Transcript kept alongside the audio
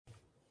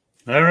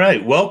All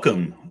right,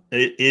 welcome.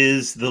 It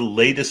is the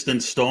latest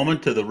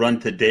installment to the Run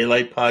to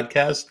Daylight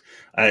podcast.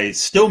 I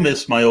still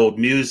miss my old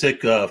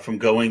music from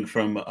going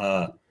from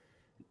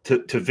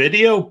to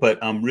video, but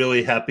I'm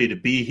really happy to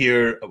be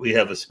here. We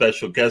have a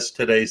special guest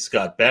today,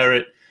 Scott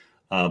Barrett.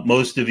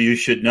 Most of you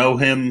should know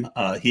him.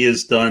 He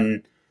has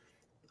done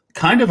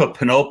kind of a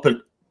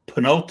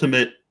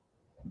penultimate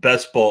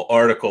best ball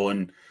article,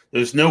 and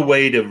there's no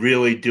way to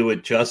really do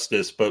it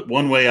justice. But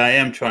one way I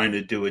am trying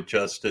to do it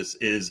justice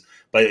is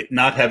by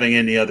not having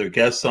any other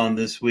guests on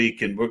this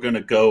week. And we're going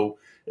to go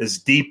as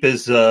deep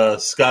as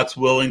Scott's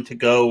willing to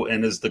go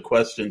and as the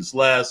questions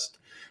last.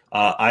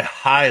 I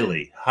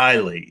highly,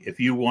 if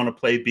you want to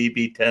play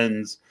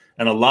BB10s,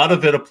 and a lot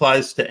of it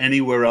applies to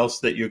anywhere else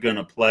that you're going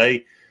to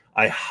play,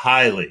 I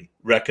highly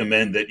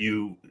recommend that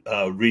you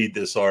read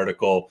this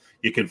article.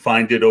 You can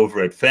find it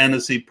over at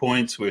Fantasy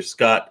Points, where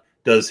Scott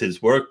does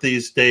his work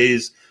these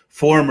days,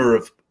 former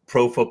of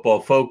Pro Football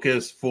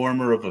Focus,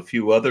 former of a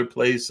few other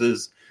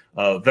places,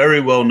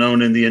 very well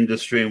known in the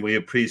industry, and we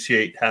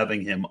appreciate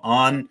having him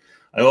on.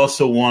 I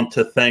also want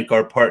to thank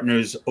our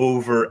partners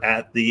over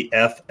at the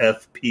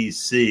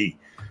FFPC.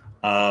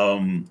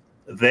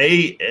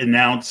 They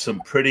announced some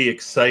pretty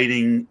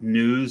exciting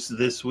news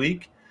this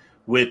week,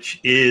 which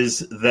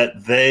is that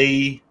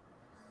I'm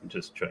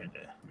just trying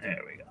to,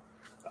 there we go.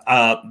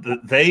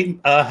 They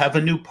have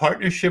a new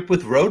partnership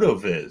with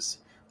RotoViz.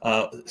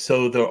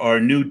 So there are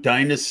new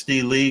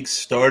dynasty leagues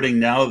starting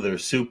now. They're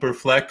super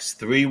flex,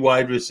 3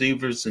 wide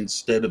receivers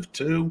instead of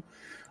 2.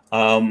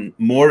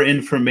 More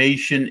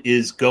information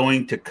is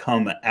going to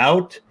come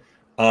out,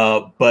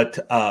 but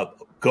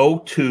go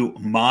to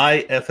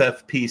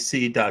myffpc.com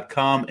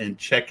and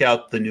check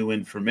out the new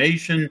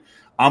information.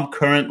 I'm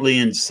currently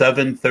in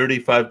 7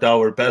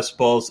 $35 best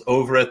balls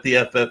over at the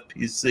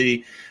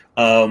FFPC.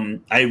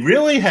 I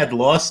really had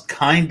lost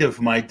kind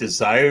of my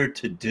desire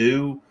to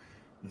do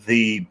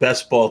the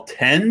best ball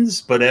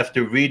 10s, but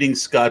after reading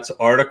Scott's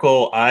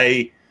article,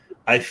 I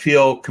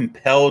feel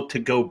compelled to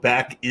go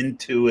back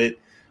into it.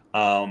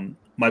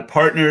 My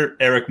partner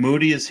Eric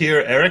Moody is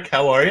here. Eric,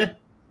 how are you?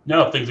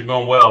 No, things are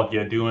going well.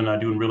 Yeah, doing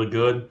really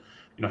good.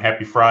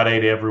 Happy Friday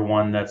to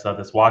everyone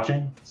that's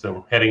watching. So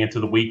we're heading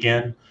into the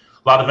weekend.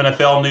 A lot of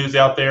NFL news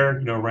out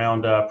there,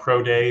 around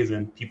pro days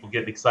and people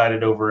getting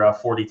excited over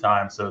 40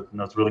 times. So,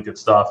 it's really good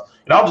stuff.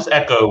 And I'll just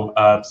echo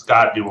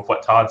Scott with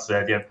what Todd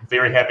said. Yeah,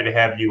 very happy to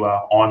have you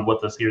on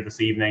with us here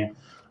this evening.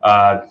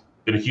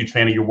 Been a huge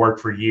fan of your work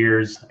for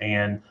years,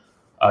 and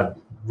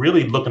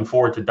really looking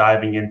forward to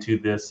diving into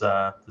this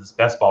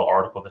best ball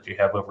article that you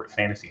have over at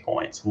Fantasy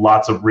Points.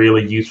 Lots of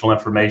really useful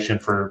information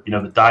for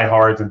the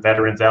diehards and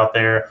veterans out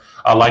there.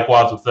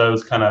 Likewise with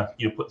those kind of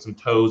put some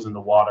toes in the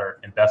water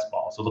in best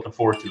ball. So looking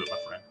forward to it, my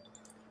friend.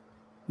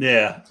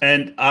 Yeah,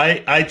 and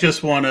I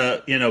just want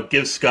to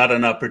give Scott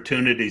an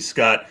opportunity.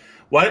 Scott,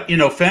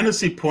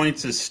 Fantasy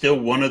Points is still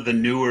one of the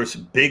newer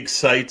big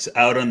sites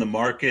out on the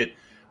market.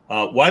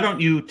 Why don't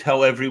you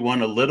tell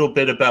everyone a little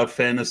bit about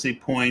Fantasy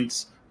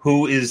Points?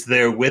 Who is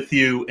there with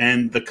you,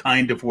 and the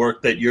kind of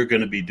work that you're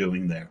going to be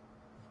doing there?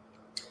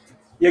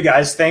 Yeah,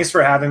 guys, thanks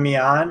for having me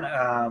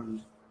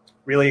on.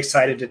 Really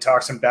excited to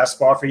talk some best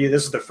ball for you.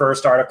 This is the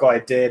first article I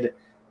did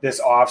this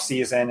off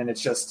season, and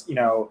it's just,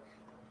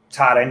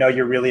 Todd, I know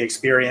you're really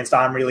experienced.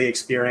 I'm really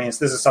experienced.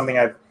 This is something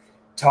I've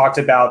thought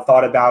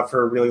about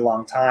for a really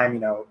long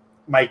time.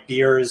 Mike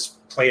Beers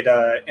played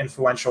an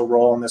influential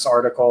role in this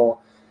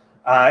article.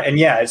 And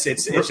yeah, it's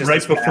just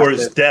right before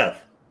his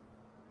death.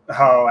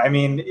 Oh, I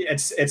mean,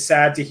 it's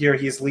sad to hear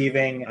he's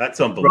leaving.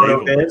 That's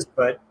unbelievable. RotoViz,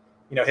 but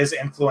his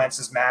influence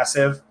is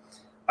massive.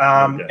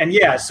 And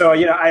yeah, so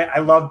I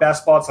love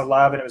best ball. It's a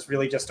love, and it was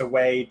really just a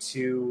way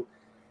to,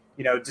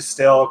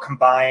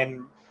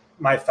 combine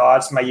my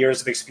thoughts, my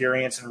years of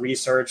experience and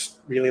research,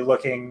 really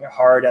looking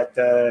hard at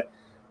the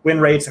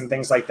win rates and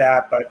things like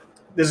that. But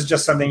this is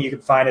just something you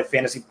can find at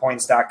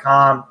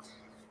fantasypoints.com.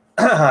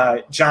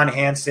 John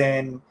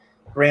Hansen,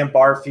 Graham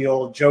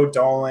Barfield, Joe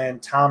Dolan,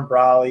 Tom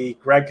Brawley,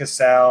 Greg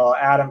Cassell,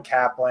 Adam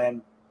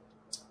Kaplan,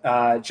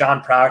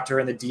 John Proctor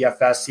in the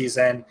DFS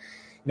season.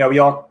 We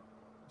all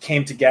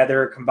came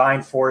together,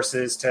 combined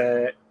forces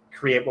to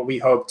create what we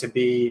hope to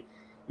be,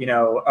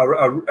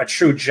 a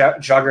true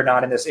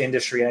juggernaut in this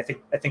industry. And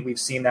I think we've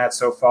seen that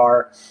so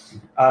far.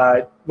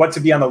 What to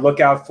be on the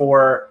lookout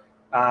for.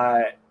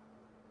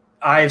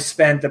 I've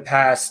spent the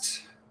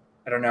past,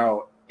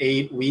 9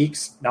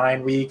 weeks,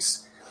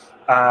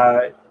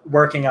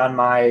 working on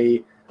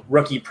my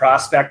rookie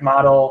prospect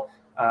model.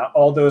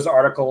 All those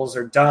articles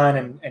are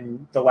done,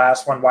 and the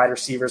last one, wide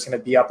receiver, is going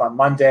to be up on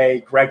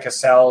Monday. Greg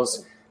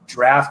Cassell's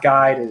draft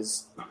guide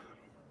is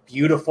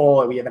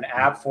beautiful. We have an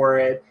app for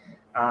it.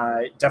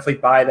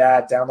 Definitely buy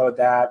that, download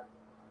that.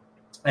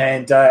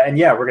 And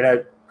yeah, we're going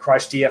to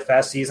crush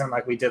DFS season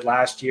like we did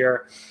last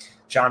year.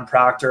 John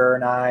Proctor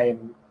and I,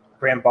 and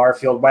Graham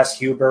Barfield, Wes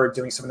Huber,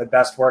 doing some of the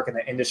best work in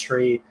the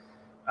industry.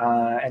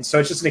 And so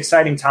it's just an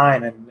exciting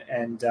time,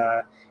 and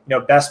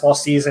best ball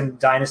season,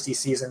 dynasty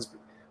season's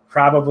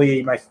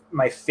probably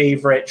my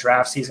favorite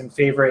draft season,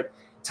 favorite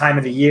time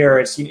of the year.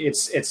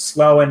 It's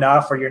slow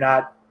enough where you're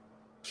not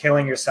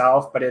killing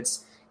yourself, but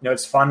it's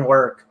fun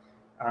work.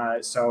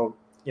 So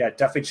yeah,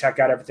 definitely check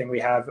out everything we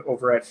have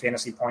over at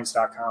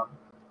fantasypoints.com.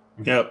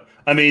 Yep.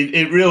 I mean,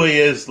 it really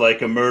is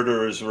like a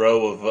murderer's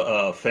row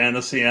of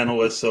fantasy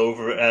analysts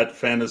over at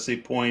Fantasy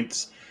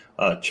Points.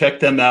 Check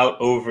them out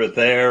over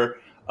there.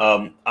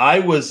 I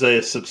was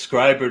a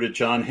subscriber to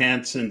John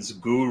Hansen's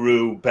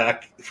Guru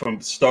back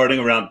from starting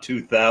around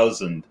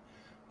 2000.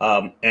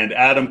 And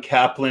Adam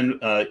Kaplan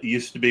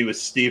used to be with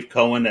Steve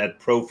Cohen at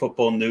Pro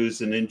Football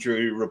News and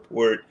Injury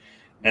Report.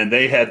 And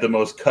they had the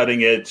most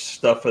cutting edge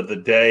stuff of the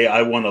day.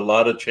 I won a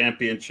lot of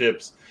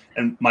championships.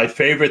 And my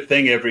favorite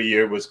thing every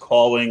year was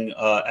calling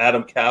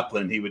Adam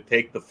Kaplan. He would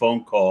take the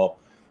phone call,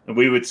 and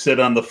we would sit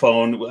on the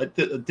phone. I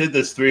did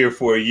this 3 or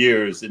 4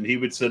 years, and he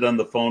would sit on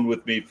the phone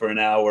with me for an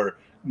hour.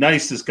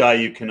 Nicest guy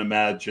you can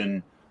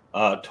imagine.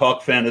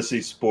 Talk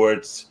fantasy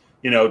sports.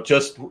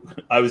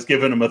 I was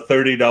giving him a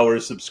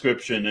 $30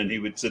 subscription, and he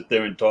would sit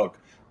there and talk,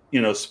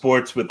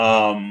 sports with.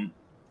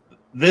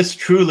 This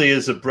truly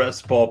is a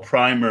breast ball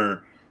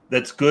primer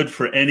that's good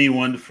for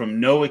anyone from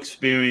no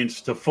experience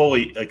to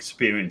fully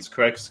experienced.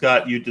 Correct,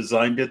 Scott? You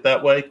designed it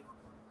that way?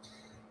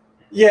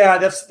 Yeah,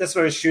 that's what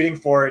I was shooting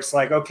for. It's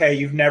like, okay,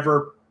 you've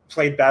never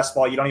played best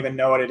ball. You don't even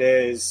know what it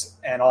is.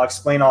 And I'll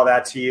explain all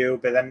that to you,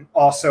 but then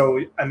also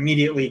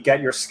immediately get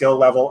your skill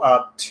level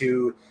up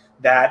to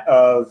that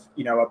of,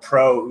 a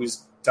pro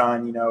who's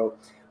done,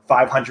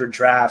 500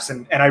 drafts.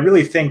 And I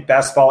really think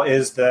best ball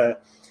is the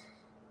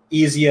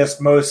easiest,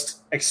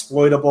 most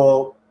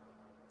exploitable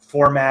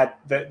format,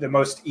 the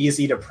most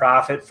easy to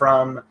profit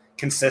from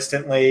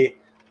consistently.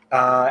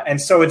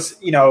 And so it's,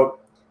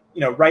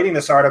 writing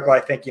this article, I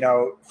think,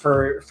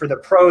 for the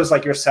pros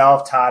like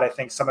yourself, Todd, I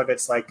think some of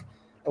it's like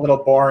a little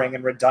boring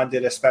and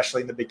redundant,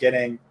 especially in the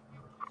beginning.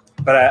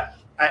 But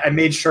I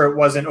made sure it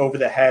wasn't over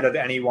the head of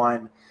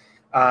anyone.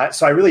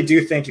 So I really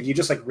do think if you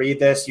just read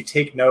this, you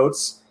take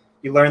notes,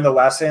 you learn the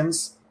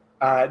lessons,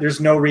 there's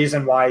no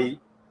reason why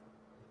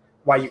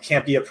you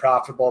can't be a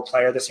profitable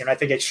player this year. And I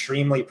think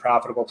extremely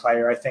profitable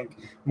player. I think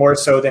more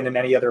so than in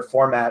any other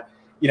format.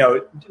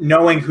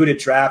 Knowing who to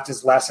draft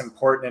is less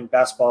important in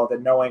best ball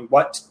than knowing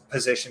what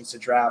positions to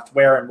draft,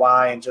 where and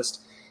why, and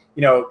just,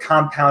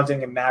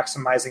 compounding and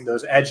maximizing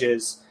those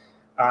edges.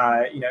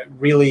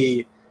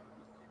 Really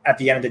at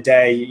the end of the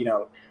day,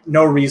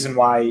 no reason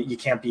why you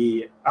can't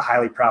be a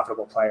highly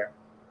profitable player.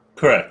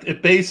 Correct.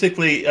 It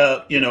basically,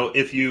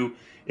 if you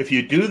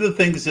do the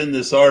things in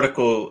this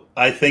article,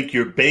 I think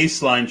your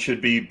baseline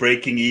should be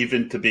breaking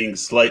even to being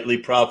slightly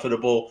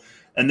profitable.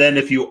 And then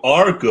if you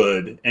are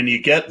good and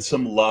you get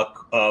some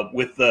luck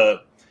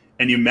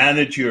and you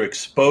manage your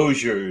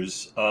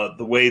exposures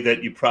the way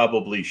that you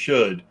probably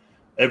should,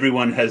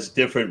 everyone has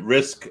different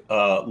risk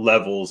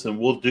levels, and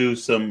we'll do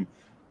some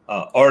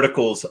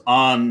articles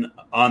on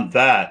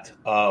that.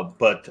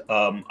 But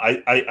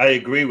I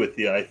agree with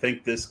you. I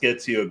think this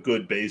gets you a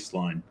good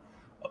baseline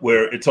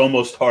where it's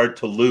almost hard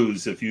to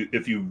lose if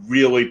you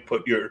really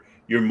put your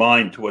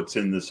mind to what's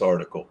in this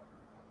article.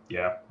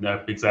 Yeah,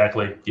 no,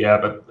 exactly. Yeah,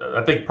 but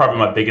I think probably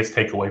my biggest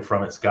takeaway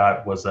from it,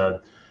 Scott, was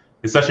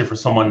especially for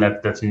someone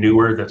that's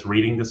newer, that's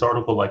reading this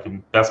article, like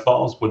in best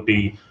balls, would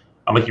be,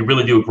 you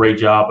really do a great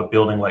job of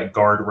building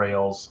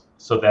guardrails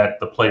so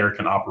that the player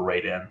can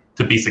operate in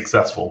to be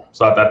successful.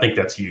 So I think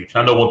that's huge.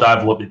 I know we'll dive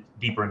a little bit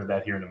deeper into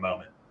that here in a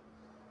moment.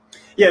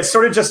 Yeah, it's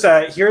sort of just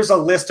here's a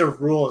list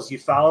of rules. You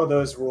follow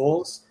those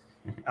rules,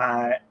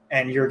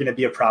 and you're going to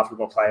be a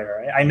profitable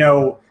player. I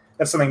know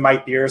that's something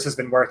Mike Beers has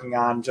been working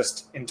on,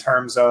 just in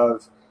terms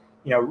of,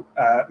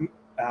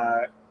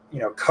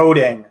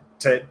 coding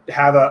to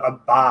have a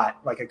bot,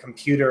 like a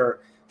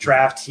computer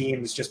draft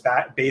teams just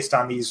based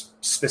on these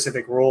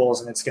specific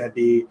rules, and it's going to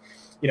be,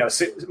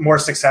 more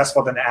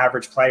successful than the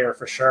average player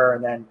for sure.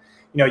 And then,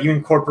 you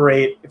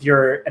incorporate, if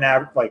you're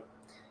a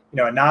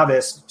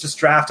novice, just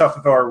draft off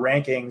of our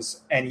rankings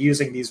and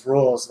using these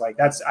rules.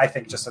 That's, I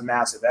think, just a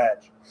massive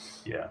edge.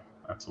 Yeah,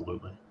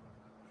 absolutely.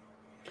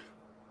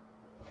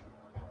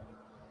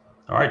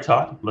 All right,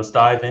 Todd, let's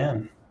dive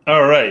in.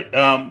 All right.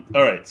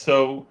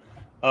 So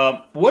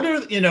what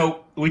are,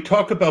 we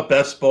talk about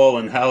best ball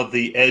and how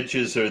the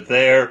edges are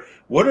there.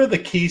 What are the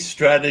key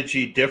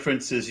strategy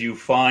differences you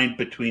find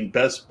between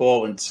best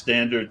ball and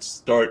standard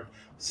start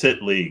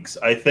sit leagues?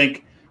 I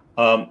think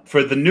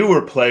for the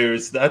newer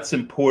players, that's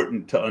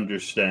important to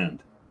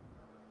understand.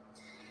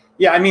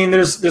 Yeah,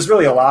 there's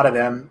really a lot of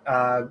them.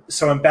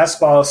 So in best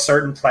ball,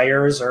 certain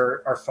players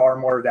are far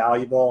more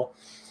valuable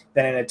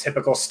than in a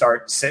typical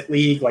start sit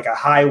league, like a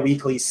high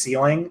weekly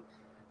ceiling.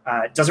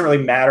 It doesn't really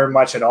matter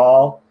much at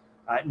all.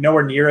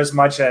 Nowhere near as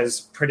much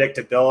as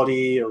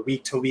predictability or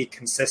week-to-week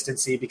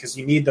consistency, because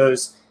you need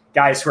those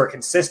guys who are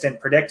consistent,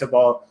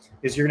 predictable,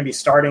 because you're going to be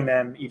starting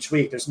them each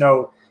week. There's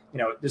no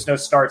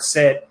start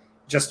sit,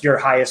 just your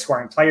highest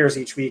scoring players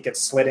each week get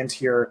slid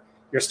into your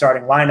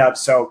starting lineup.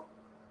 So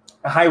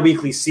a high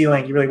weekly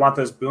ceiling, you really want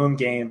those boom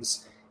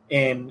games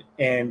in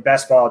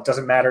best ball. It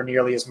doesn't matter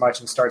nearly as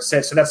much in start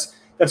sit. So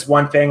that's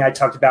one thing. I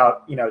talked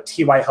about,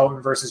 T.Y.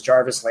 Hilton versus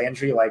Jarvis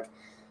Landry.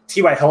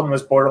 T.Y. Hilton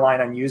was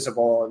borderline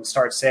unusable in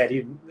start sit.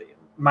 He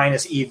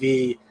minus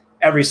EV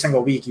every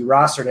single week you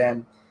rostered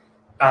him.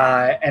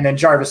 And then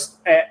Jarvis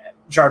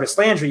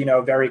Landry,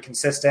 very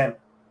consistent,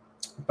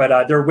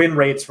 but their win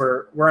rates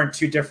weren't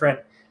too different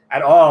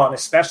at all, and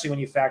especially when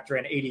you factor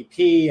in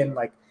ADP and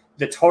like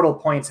the total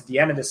points at the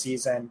end of the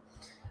season.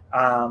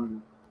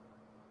 And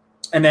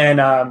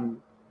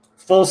then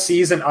full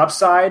season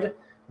upside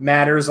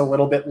matters a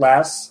little bit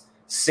less.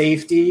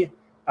 Safety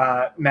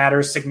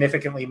matters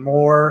significantly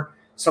more.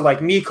 So like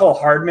Mecole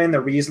Hardman,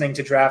 the reasoning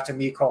to draft a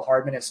Mecole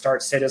Hardman at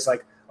start sit is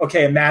like,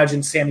 okay,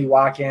 imagine Sammy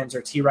Watkins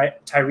or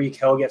Tyreek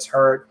Hill gets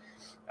hurt.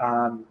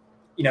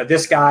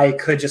 This guy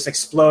could just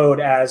explode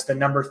as the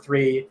number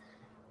 3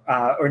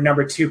 or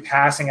number 2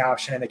 passing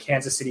option in the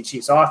Kansas City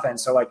Chiefs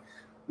offense. So like,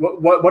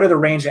 what are the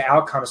range of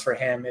outcomes for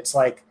him? It's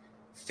like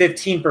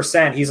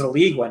 15%, he's a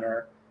league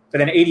winner, but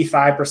then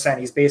 85%,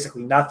 he's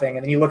basically nothing.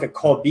 And then you look at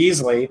Cole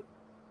Beasley,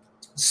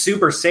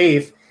 super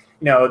safe.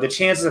 The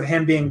chances of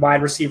him being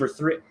wide receiver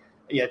 3,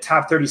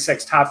 top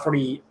 36, top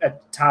 40,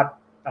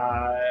 top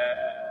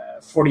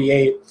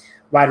 48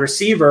 wide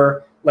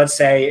receiver, let's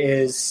say,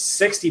 is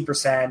 60%,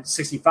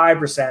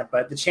 65%,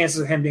 but the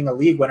chances of him being a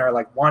league winner are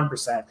like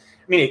 1%. I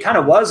mean, it kind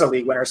of was a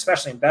league winner,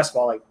 especially in best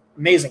ball, like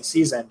amazing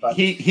season. But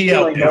he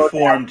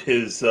outperformed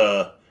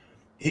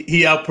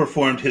he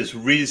outperformed his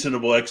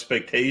reasonable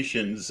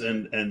expectations,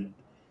 and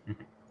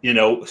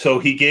so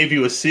he gave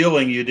you a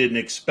ceiling you didn't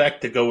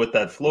expect to go with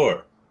that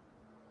floor.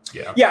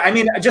 Yeah. I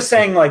mean, just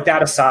saying like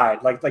that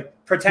aside, like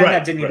pretend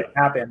that didn't even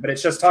happen, but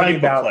it's just talking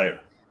about player.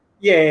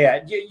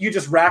 Yeah. You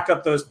just rack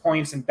up those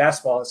points in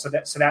best ball, so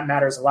that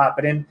matters a lot.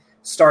 But in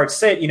start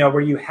sit,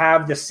 where you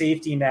have the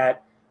safety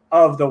net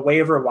of the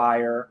waiver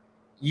wire,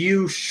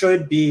 you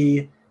should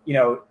be,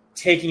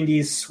 taking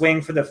these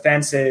swing for the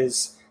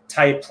fences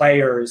type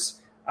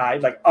players.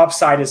 Like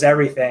upside is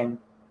everything,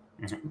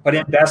 but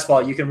in best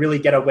ball, you can really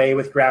get away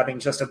with grabbing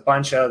just a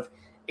bunch of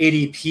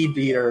ADP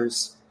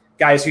beaters,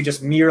 guys who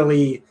just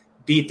merely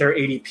beat their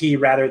ADP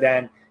rather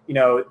than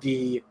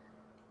the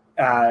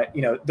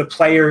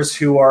players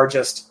who are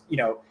just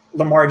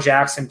Lamar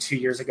Jackson 2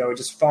 years ago,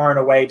 just far and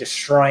away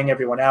destroying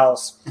everyone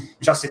else.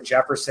 Justin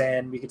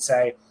Jefferson, we could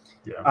say.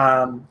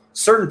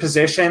 Certain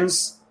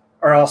positions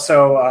are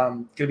also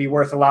going to be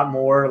worth a lot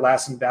more or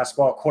less in best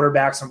ball.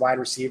 Quarterbacks and wide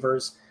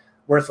receivers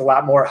worth a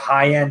lot more.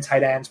 High-end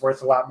tight ends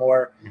worth a lot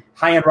more.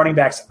 High-end running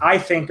backs, I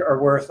think, are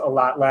worth a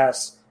lot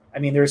less. I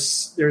mean,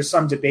 there's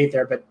some debate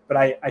there, but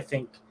I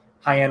think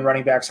high-end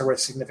running backs are worth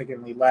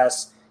significantly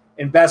less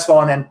in best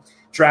ball. And then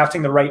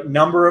drafting the right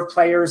number of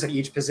players at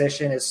each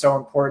position is so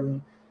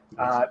important.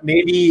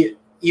 Maybe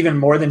even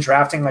more than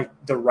drafting like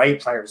the right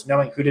players,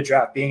 knowing who to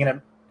draft, being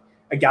a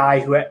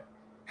guy who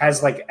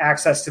has like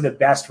access to the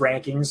best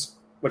rankings,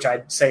 which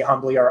I'd say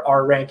humbly are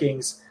our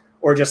rankings,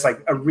 or just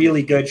like a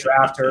really good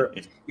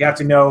drafter. You have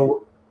to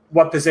know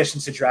what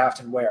positions to draft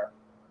and where.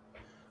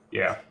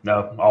 Yeah,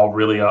 no, all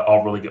really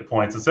good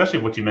points, especially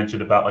what you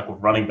mentioned about like with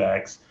running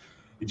backs.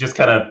 Just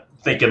kind of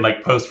thinking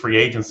like post free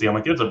agency, I'm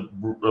like, there's a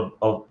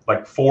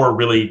like 4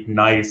 really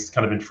nice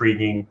kind of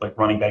intriguing like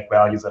running back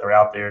values that are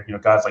out there.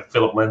 Guys like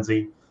Phillip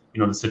Lindsay,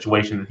 the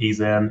situation that he's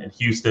in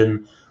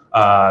Houston.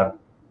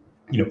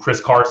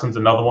 Chris Carson's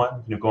another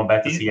one. Going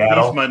back to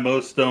Seattle. He's my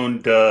most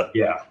owned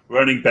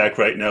running back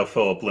right now,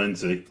 Phillip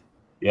Lindsay.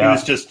 Yeah, he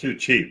was just too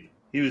cheap.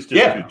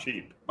 Too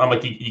cheap. I'm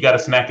like, you got to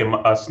snatch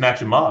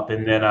him up,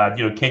 and then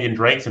Kenyon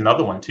Drake's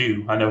another one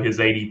too. I know his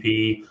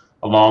ADP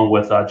along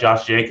with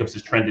Josh Jacobs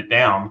has trended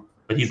down,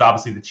 but he's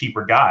obviously the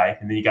cheaper guy.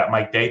 And then you got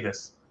Mike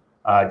Davis.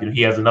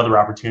 He has another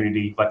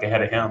opportunity like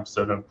ahead of him.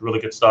 So really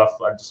good stuff.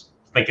 I'm just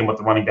thinking what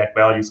the running back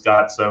value,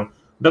 Scott. So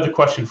another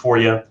question for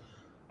you,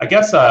 I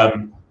guess.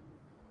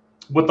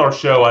 With our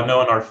show, I know,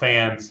 and our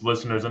fans,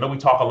 listeners, I know we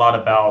talk a lot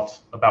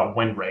about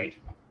win rate.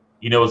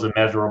 As a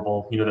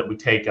measurable, that we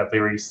take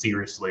very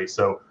seriously.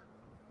 So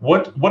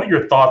what are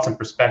your thoughts and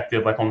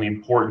perspective like on the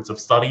importance of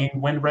studying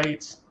win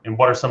rates, and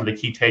what are some of the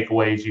key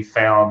takeaways you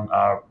found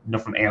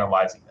from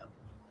analyzing them?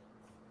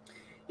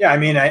 Yeah, I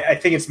mean, I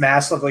think it's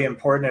massively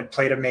important. It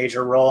played a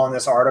major role in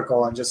this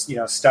article, and just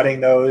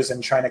studying those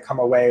and trying to come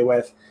away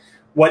with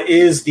what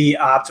is the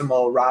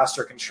optimal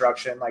roster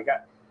construction. Like,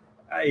 at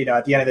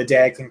the end of the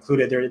day, I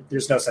concluded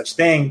there's no such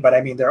thing, but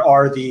I mean, there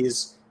are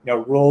these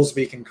rules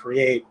we can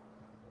create,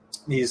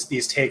 these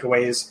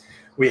takeaways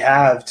we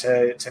have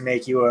to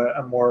make you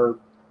a more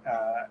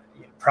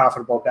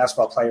profitable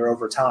basketball player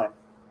over time.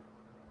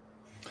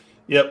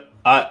 Yep,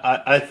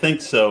 I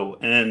think so.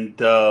 And,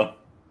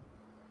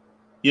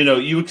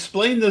 you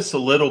explained this a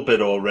little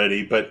bit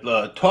already,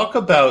 but talk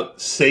about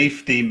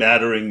safety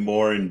mattering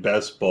more in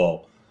best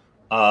ball.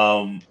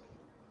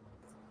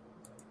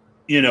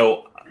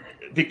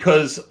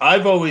 Because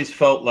I've always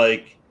felt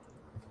like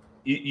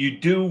you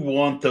do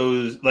want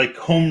those like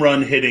home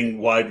run hitting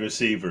wide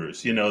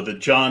receivers, the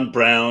John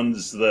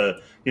Browns,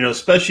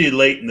 especially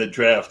late in the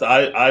draft.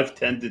 I've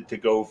tended to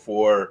go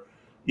for,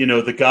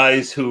 the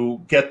guys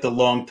who get the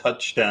long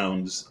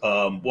touchdowns.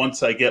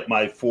 Once I get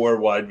my 4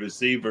 wide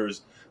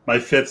receivers, my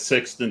 5th,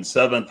 6th, and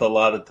 7th, a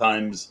lot of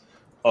times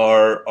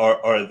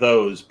are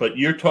those. But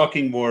you're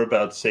talking more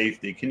about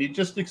safety. Can you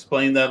just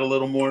explain that a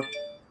little more?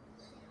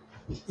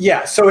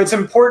 Yeah, so it's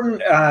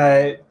important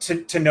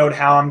to note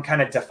how I'm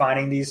kind of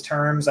defining these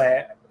terms.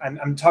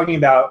 I'm talking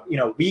about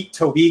week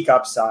to week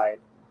upside,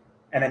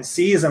 and then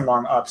season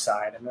long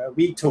upside, and the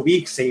week to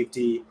week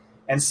safety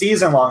and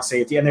season long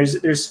safety. And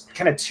there's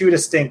kind of two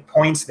distinct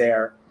points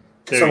there.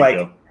 There so you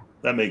go.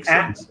 That makes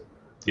sense.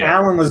 Yeah.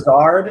 Alan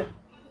Lazard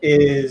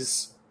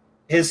is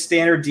his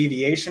standard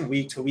deviation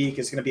week to week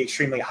is going to be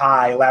extremely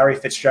high. Larry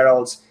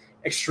Fitzgerald's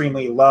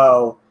extremely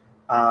low.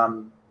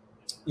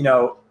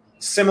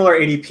 Similar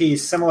ADP,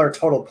 similar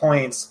total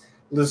points.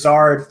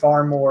 Lazard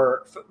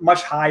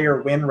much higher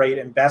win rate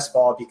in best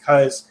ball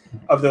because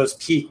of those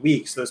peak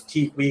weeks. Those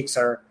peak weeks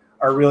are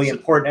really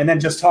important. And then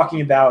just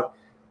talking about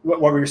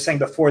what we were saying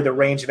before, the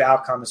range of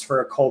outcomes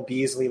for a Cole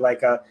Beasley,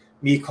 like a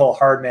Mecole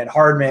Hardman.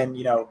 Hardman,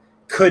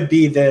 could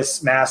be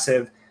this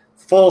massive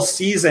full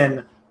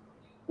season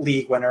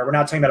league winner. We're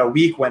not talking about a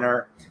week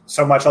winner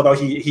so much, although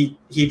he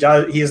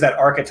is that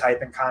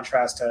archetype in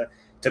contrast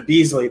to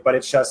Beasley, but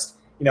it's just,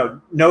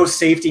 no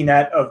safety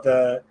net of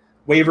the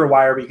waiver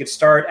wire where you could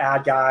start,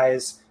 add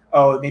guys.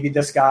 Oh, maybe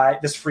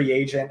this free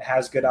agent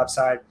has good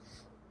upside.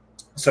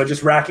 So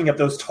just racking up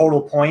those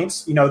total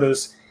points,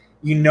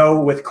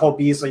 with Cole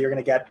Beasley, you're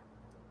going to get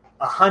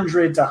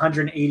 100 to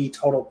 180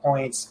 total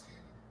points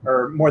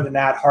or more than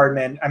that.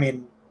 Hardman,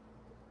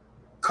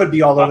 could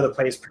be all over the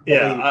place.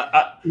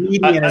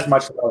 Median is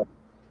much lower.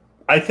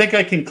 I think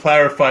I can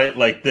clarify it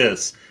like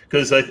this,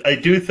 because I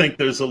do think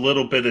there's a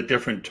little bit of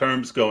different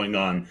terms going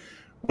on.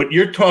 What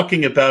you're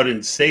talking about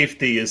in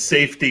safety is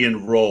safety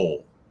and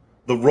role,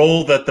 the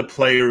role that the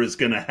player is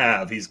going to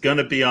have. He's going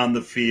to be on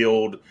the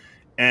field,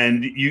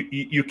 and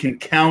you can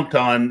count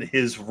on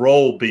his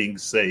role being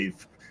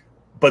safe.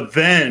 But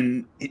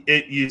then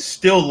you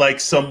still like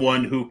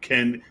someone who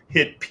can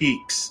hit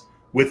peaks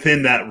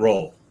within that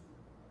role.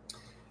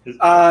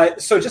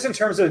 So just in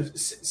terms of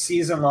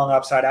season-long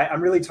upside,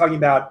 I'm really talking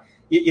about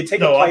you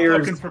take the players.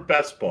 I'm looking for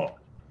best ball.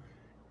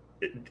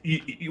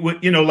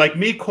 Like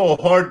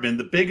Mecole Hardman,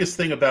 the biggest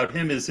thing about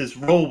him is his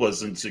role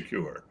wasn't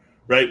secure,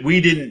 right?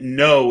 We didn't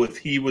know if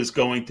he was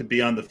going to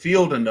be on the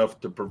field enough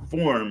to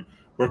perform,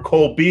 where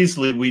Cole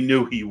Beasley, we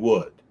knew he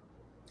would.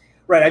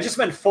 Right. I just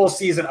meant full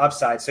season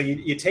upside. So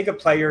you take a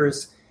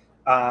player's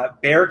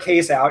bear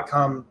case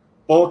outcome,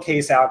 bull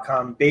case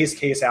outcome, base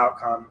case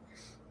outcome,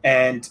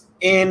 and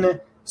in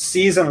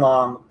season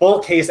long, bull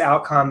case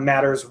outcome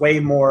matters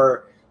way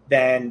more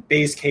than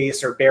base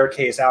case or bear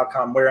case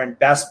outcome, where in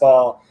best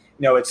ball,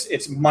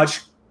 it's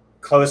much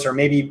closer.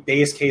 Maybe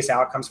base case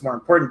outcomes more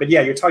important. But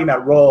yeah, you're talking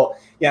about role.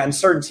 Yeah,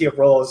 uncertainty of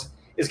roles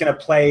is going to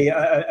play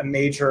a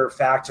major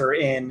factor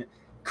in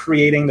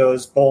creating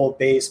those bull,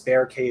 base,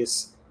 bear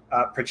case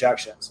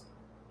projections.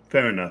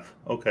 Fair enough.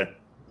 Okay.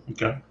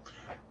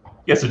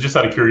 Yeah. So just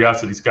out of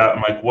curiosity, Scott,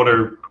 Mike, what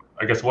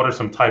are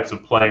some types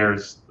of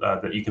players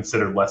that you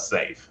consider less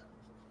safe?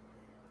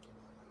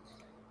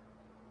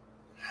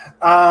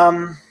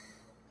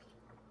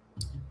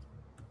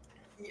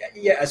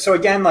 Yeah. So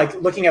again,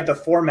 like looking at the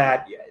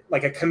format,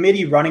 like a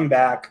committee running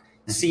back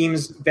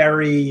seems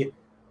very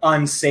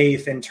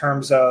unsafe in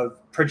terms of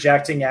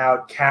projecting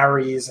out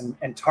carries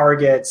and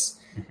targets.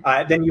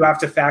 Then you have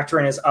to factor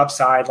in his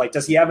upside. Like,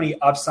 does he have any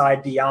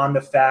upside beyond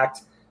the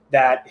fact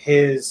that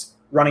his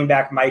running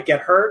back might get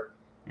hurt?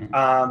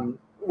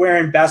 Where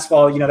in best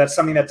ball, that's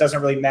something that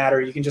doesn't really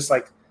matter. You can just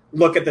like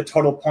look at the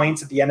total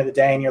points at the end of the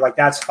day and you're like,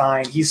 that's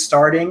fine. He's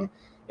starting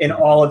in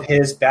all of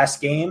his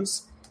best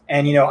games.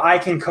 And, I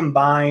can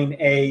combine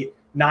a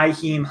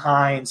Nyheim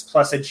Hines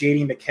plus a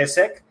J.D.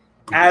 McKissic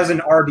as an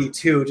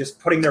RB2, just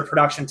putting their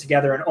production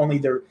together in only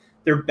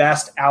their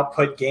best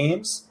output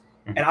games.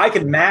 And I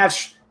could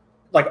match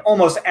like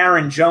almost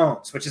Aaron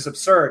Jones, which is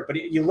absurd. But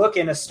you look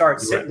in a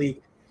start-sit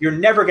league, you're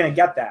never going to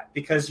get that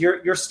because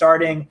you're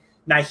starting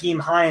Nyheim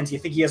Hines. You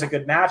think he has a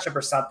good matchup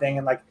or something.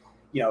 And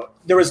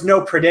there was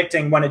no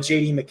predicting when a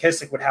J.D.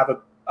 McKissic would have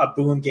a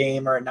boom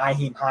game or a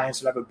Nyheim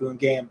Hines would have a boom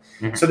game.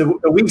 So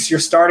the weeks you're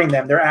starting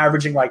them, they're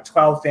averaging like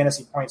 12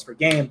 fantasy points per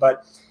game.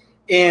 But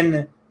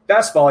in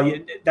best ball,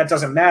 that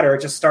doesn't matter.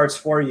 It just starts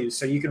for you.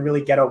 So you can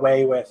really get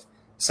away with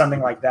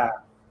something like that,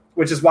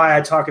 which is why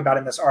I talk about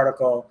in this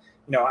article,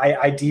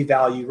 I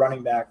devalue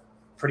running back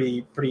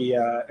pretty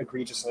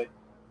egregiously.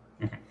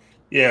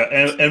 Yeah,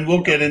 and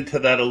we'll get into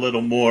that a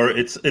little more.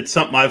 It's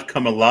something I've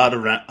come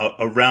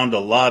around a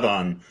lot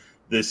on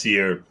this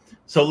year.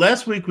 So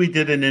last week we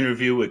did an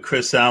interview with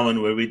Chris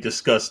Allen where we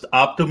discussed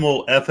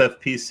optimal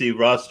FFPC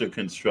roster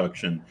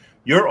construction.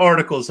 Your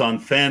article's on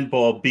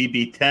Fanball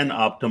BB10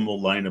 optimal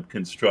lineup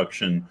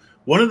construction.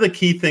 One of the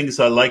key things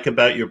I like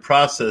about your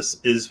process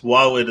is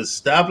while it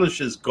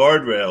establishes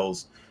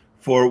guardrails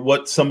for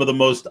what some of the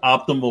most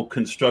optimal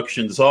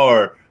constructions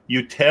are,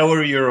 you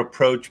tailor your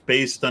approach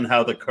based on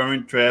how the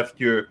current draft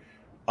you're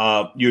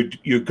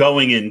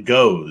going in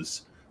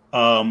goes.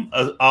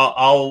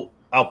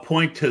 I'll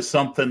point to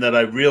something that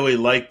I really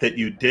like that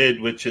you did,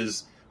 which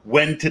is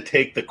when to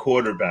take the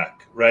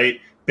quarterback,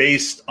 right?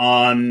 Based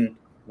on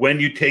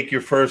when you take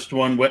your first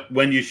one,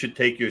 when you should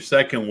take your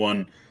second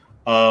one.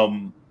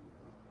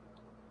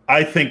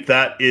 I think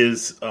that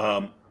is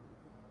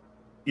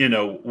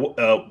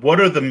what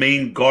are the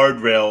main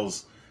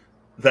guardrails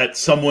that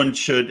someone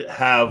should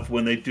have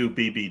when they do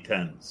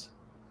BB10s?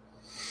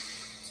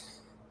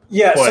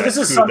 Yeah, Boy, so this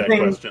I is screwed something. that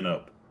question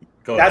up.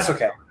 That's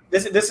okay.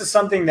 This is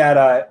something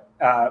that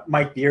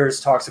Mike Beers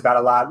talks about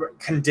a lot.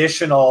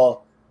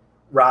 Conditional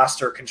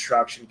roster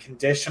construction,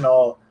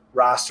 conditional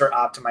roster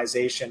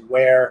optimization.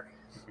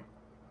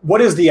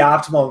 What is the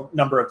optimal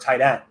number of tight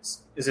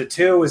ends? Is it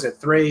 2? Is it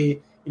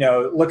 3?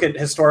 Look at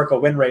historical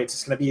win rates.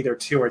 It's going to be either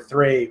 2 or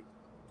 3.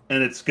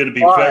 And it's going to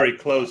be very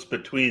close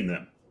between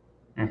them.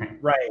 Mm-hmm.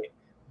 Right.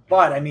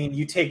 But, I mean,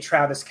 you take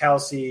Travis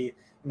Kelce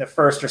in the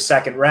first or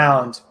second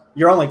round,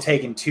 you're only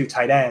taking 2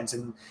 tight ends.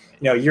 And,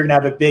 you're going to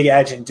have a big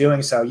edge in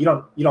doing so.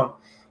 You don't,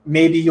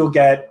 maybe you'll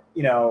get,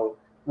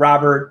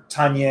 Robert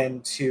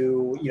Tonyan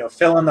to,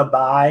 fill in the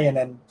bye and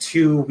then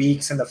 2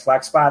 weeks in the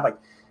flex spot. Like,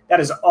 that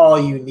is all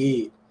you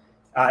need.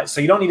 So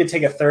you don't need to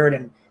take a third,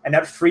 and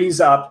that frees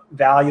up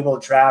valuable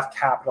draft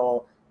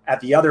capital at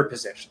the other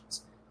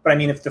positions. But I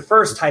mean, if the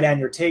first tight end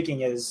you're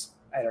taking is,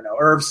 I don't know,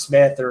 Irv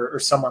Smith or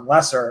someone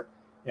lesser,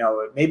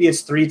 maybe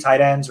it's 3 tight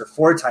ends or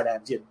 4 tight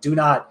ends. You do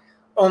not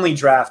only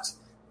draft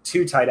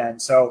 2 tight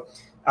ends. So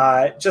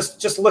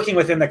just looking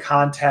within the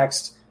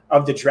context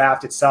of the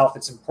draft itself,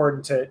 it's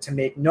important to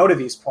make note of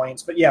these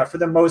points. But yeah, for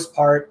the most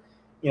part,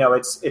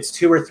 it's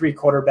 2 or 3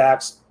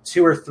 quarterbacks,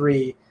 2 or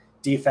 3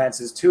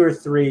 defenses, 2 or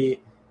 3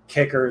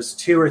 kickers,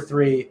 2 or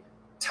 3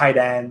 tight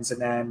ends, and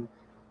then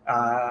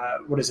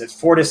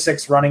 4 to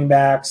 6 running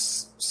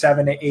backs,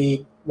 7 to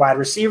 8 wide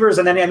receivers.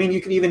 And then, I mean, you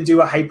could even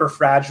do a hyper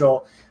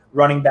fragile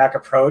running back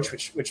approach,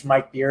 which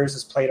Mike Beers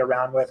has played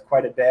around with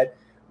quite a bit,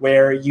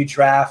 where you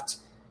draft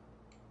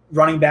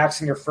running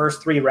backs in your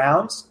first 3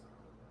 rounds,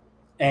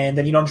 and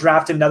then you don't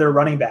draft another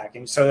running back.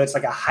 And so it's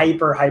like a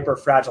hyper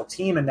fragile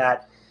team in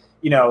that,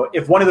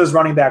 if one of those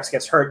running backs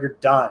gets hurt, you're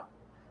done.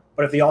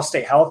 But if they all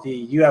stay healthy,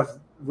 you have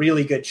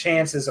really good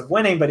chances of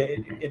winning, but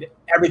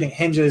everything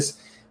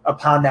hinges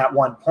upon that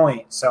one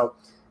point. So,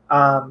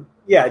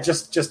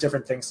 just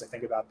different things to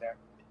think about there.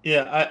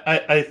 Yeah,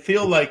 I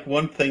feel like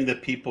one thing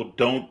that people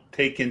don't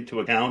take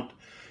into account,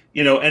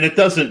 and it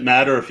doesn't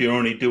matter if you're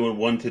only doing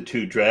 1 to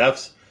 2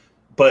 drafts,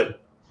 but,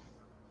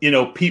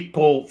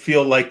 people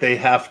feel like they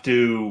have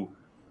to,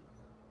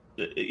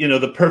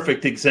 the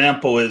perfect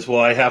example is, well,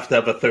 I have to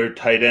have a third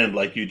tight end,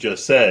 like you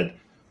just said.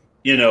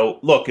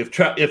 Look,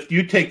 if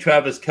you take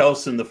Travis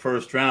Kelce in the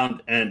first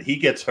round and he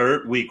gets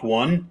hurt week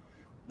 1,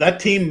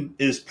 that team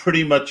is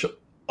pretty much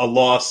a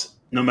loss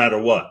no matter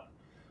what.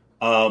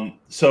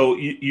 So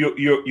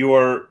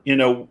you're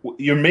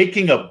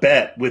making a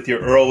bet with your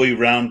early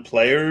round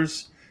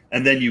players,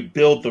 and then you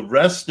build the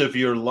rest of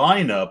your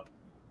lineup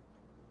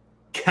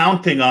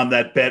counting on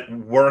that bet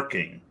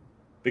working,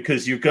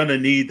 because you're going to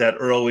need that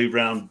early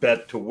round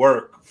bet to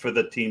work for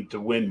the team to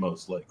win,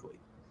 most likely.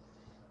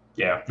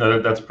 Yeah,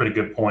 no, that's a pretty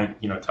good point,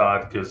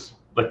 Todd, because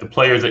like the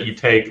players that you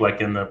take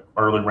like in the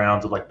early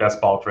rounds of like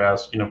best ball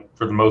drafts,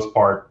 for the most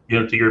part,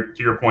 to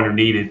your point, are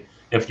needed.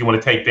 If you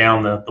want to take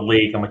down the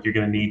league, I'm like, you're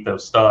going to need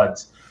those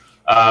studs.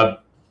 I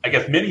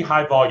guess many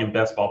high volume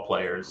best ball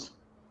players,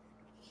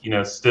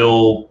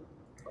 still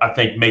I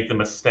think make the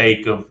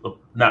mistake of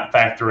not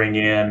factoring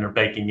in or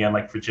baking in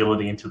like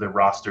fragility into their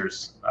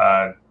rosters,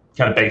 kind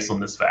of based on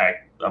this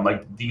fact. I'm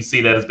like, do you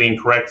see that as being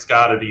correct,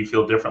 Scott, or do you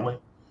feel differently?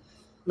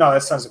 No,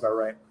 that sounds about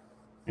right.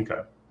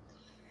 Okay.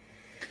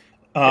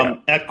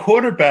 At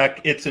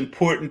quarterback, it's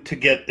important to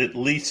get at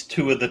least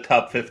 2 of the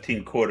top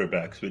 15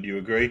 quarterbacks. Would you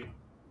agree?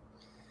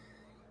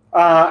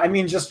 I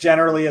mean, just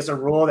generally as a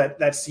rule,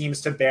 that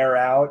seems to bear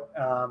out.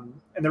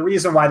 And the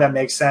reason why that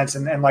makes sense,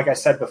 and like I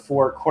said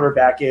before,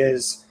 quarterback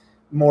is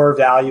more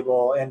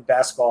valuable in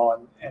best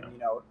ball. And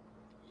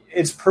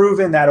it's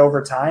proven that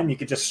over time you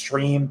could just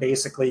stream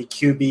basically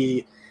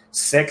QB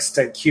 6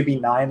 to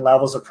QB 9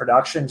 levels of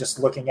production, just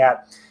looking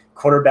at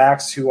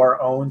quarterbacks who are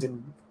owned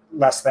in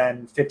less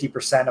than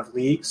 50% of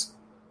leagues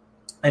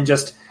and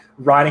just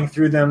riding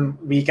through them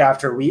week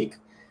after week.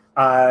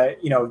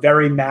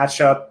 Very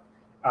matchup,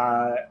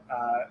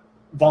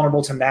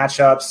 vulnerable to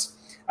matchups,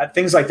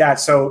 things like that.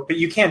 So, but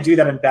you can't do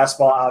that in best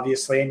ball,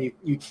 obviously. And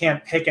you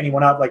can't pick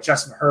anyone up like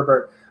Justin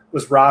Herbert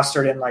was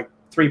rostered in like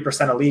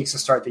 3% of leagues to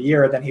start the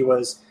year. Then he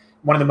was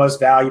one of the most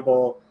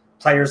valuable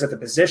players at the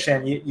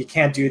position. You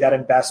can't do that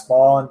in best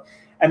ball.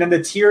 And then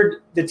the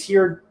tier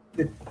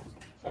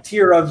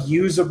of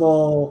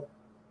usable,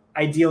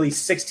 ideally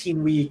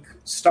 16-week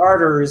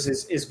starters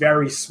is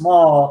very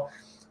small.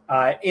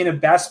 In a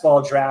best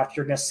ball draft,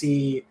 you're going to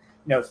see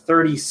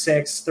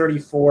 36,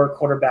 34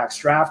 quarterbacks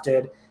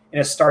drafted. In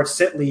a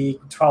start-sit league,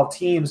 12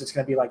 teams, it's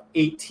going to be like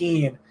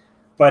 18.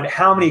 But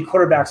how many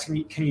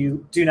quarterbacks can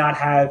you do not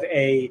have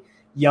a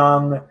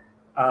young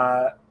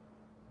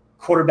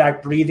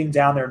quarterback breathing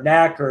down their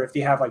neck, or if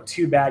you have like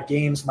 2 bad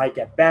games, might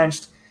get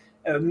benched?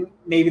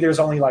 Maybe there's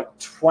only like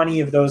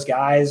 20 of those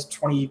guys,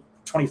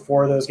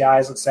 24 of those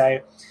guys, let's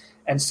say.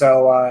 And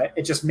so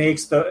it just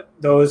makes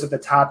those at the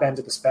top end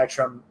of the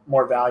spectrum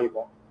more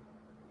valuable.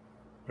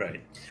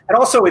 Right. And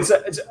also it's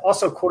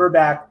also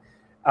quarterback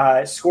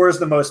scores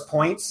the most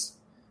points.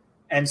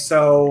 And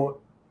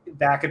so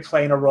that could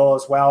play in a role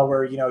as well,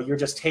 where you're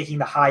just taking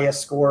the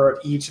highest score of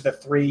each of the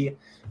three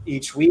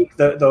each week.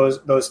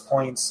 Those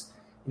points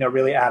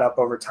really add up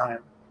over time.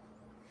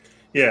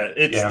 Yeah,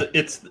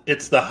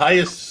 it's the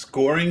highest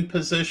scoring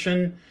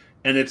position,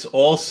 and it's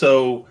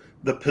also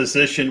the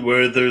position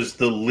where there's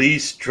the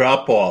least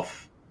drop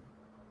off.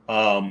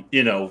 But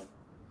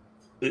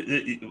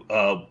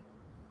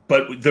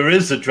there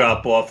is a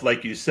drop off,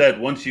 like you said.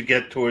 Once you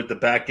get toward the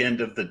back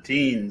end of the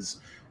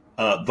teens,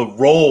 the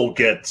role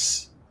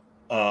gets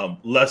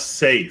less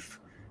safe.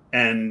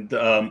 And,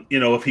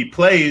 if he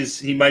plays,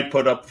 he might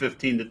put up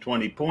 15 to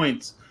 20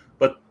 points.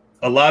 But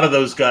a lot of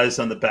those guys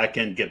on the back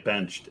end get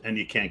benched, and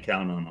you can't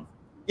count on them.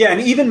 Yeah,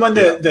 and even when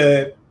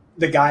the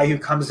guy who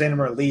comes in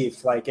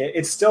relief,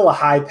 it's still a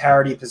high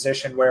parity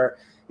position where,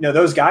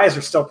 those guys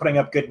are still putting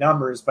up good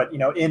numbers. But,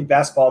 in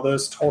best ball,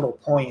 those total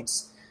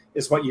points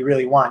is what you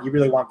really want. You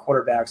really want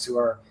quarterbacks who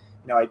are,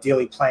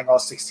 ideally playing all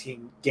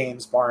 16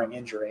 games barring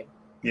injury.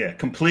 Yeah,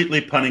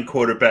 completely punting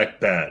quarterback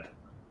bad.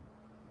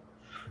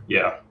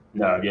 Yeah,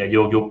 no, yeah,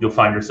 you'll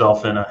find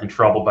yourself in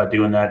trouble by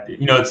doing that.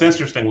 It's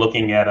interesting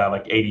looking at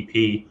like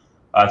ADP,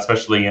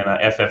 especially in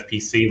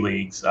FFPC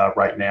leagues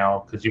right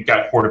now, because you've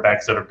got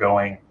quarterbacks that are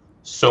going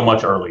so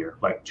much earlier,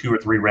 like 2 or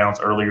 3 rounds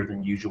earlier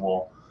than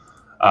usual.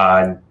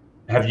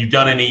 Have you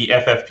done any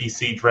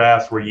FFPC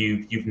drafts where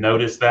you've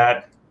noticed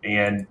that?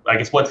 And I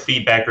guess what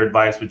feedback or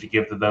advice would you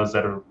give to those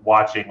that are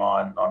watching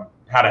on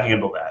how to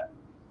handle that?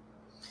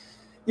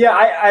 Yeah,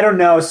 I don't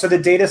know. So the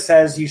data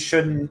says you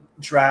shouldn't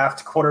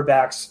draft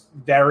quarterbacks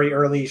very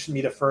early. You shouldn't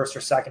be the first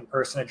or second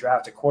person to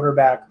draft a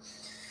quarterback.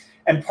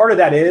 And part of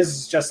that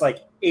is just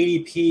like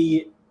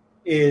ADP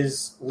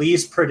is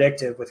least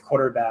predictive with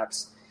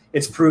quarterbacks.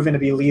 It's proven to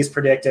be least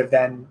predictive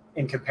than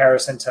in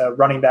comparison to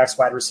running backs,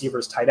 wide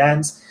receivers, tight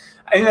ends.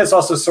 I think that's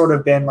also sort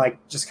of been like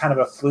just kind of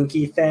a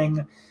fluky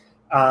thing.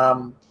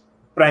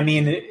 But I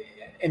mean,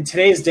 in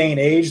today's day and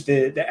age,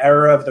 the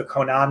era of the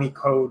Konami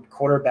code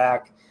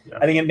quarterback,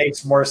 I think it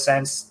makes more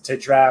sense to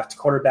draft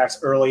quarterbacks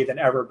early than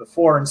ever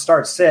before and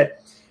start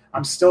sit.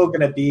 I'm still going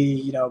to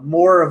be,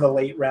 more of a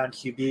late round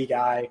QB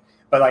guy,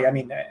 but I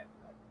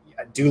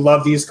do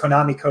love these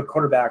Konami code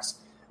quarterbacks.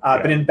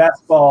 But in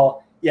best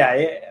ball,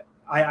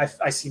 I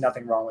see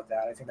nothing wrong with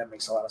that. I think that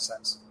makes a lot of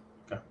sense.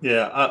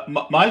 Yeah.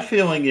 My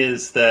feeling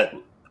is that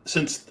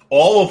since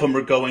all of them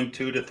are going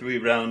 2 to 3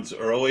 rounds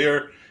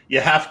earlier, you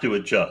have to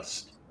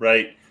adjust,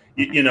 right?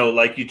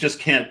 You just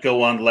can't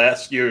go on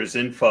last year's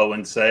info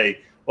and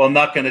say, well, I'm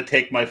not going to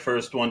take my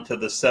first one to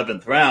the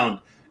 7th round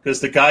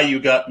because the guy you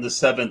got in the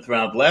 7th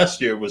round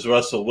last year was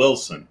Russell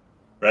Wilson,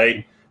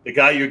 right? The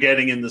guy you're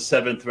getting in the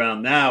 7th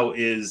round now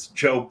is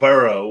Joe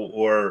Burrow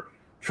or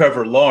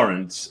Trevor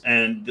Lawrence,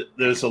 and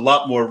there's a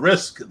lot more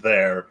risk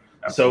there.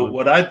 Absolutely. So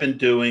what I've been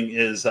doing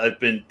is I've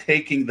been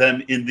taking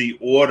them in the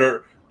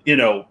order,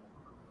 I'm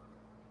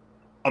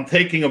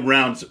taking them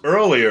rounds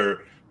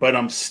earlier, but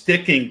I'm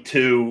sticking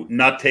to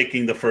not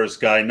taking the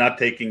first guy, not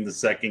taking the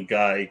second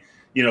guy,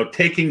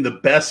 taking the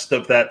best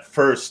of that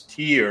first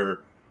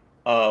tier.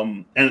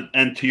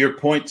 And to your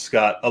point,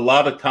 Scott, a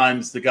lot of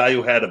times the guy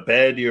who had a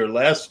bad year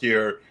last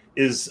year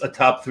is a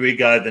top 3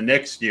 guy the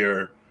next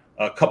year.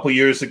 A couple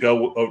years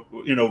ago,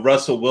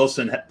 Russell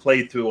Wilson had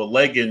played through a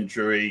leg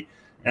injury,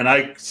 and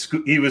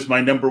he was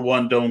my number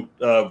one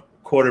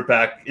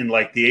quarterback in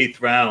like the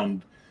 8th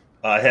round.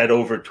 Had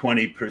over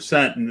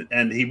 20%,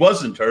 and he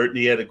wasn't hurt, and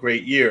he had a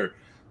great year.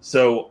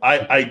 So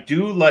I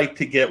do like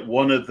to get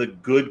one of the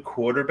good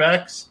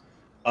quarterbacks,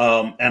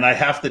 and I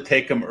have to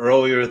take them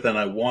earlier than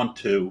I want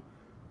to,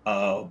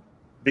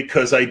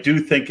 because I do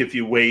think if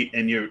you wait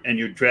and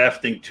you're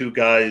drafting 2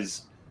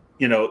 guys,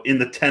 in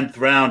the 10th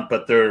round,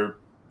 but they're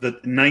the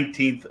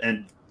 19th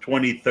and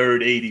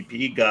 23rd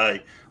ADP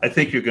guy, I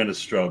think you're going to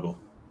struggle.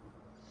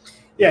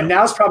 Yeah,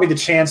 now's probably the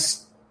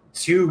chance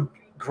to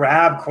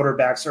grab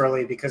quarterbacks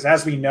early because,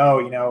 as we know,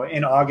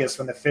 in August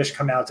when the fish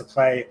come out to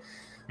play,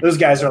 those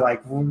guys are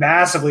like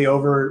massively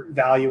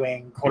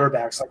overvaluing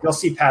quarterbacks. Like you'll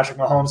see Patrick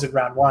Mahomes in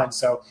round 1.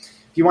 So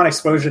if you want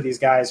exposure to these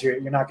guys,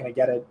 you're not going to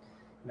get it,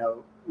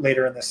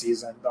 later in the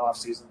season, the off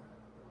season.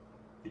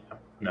 Yeah,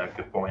 no,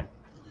 good point.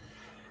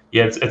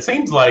 Yeah, it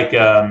seems like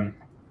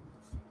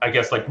I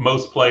guess like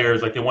most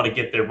players, like they want to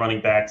get their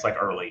running backs like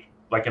early,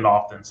 like and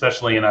often,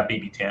 especially in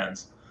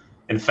BB10s.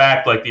 In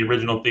fact, like the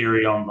original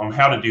theory on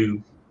how to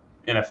do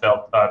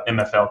MFL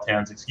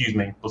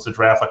 10s, was to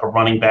draft like a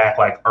running back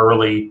like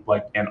early,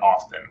 like and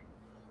often.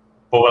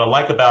 But what I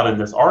like about in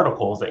this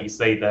article is that you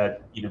say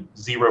that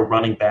 0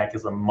 running back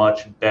is a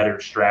much better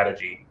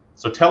strategy.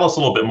 So tell us a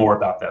little bit more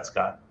about that,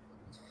 Scott.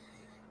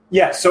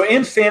 Yeah, so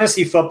in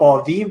fantasy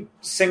football, the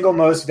single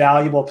most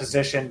valuable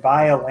position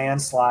by a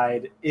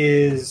landslide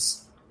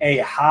is a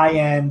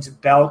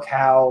high-end bell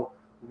cow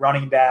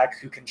running back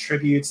who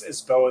contributes as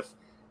both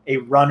a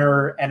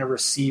runner and a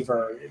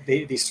receiver.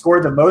 They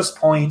score the most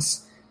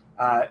points.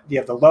 They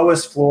have the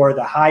lowest floor,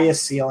 the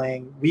highest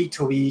ceiling, week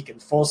to week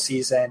and full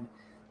season.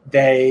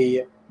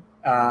 They're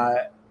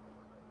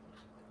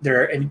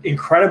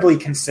incredibly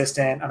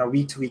consistent on a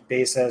week to week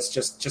basis,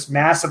 just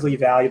massively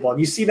valuable. And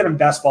you see that in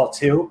best ball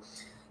too.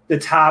 the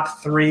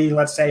top three,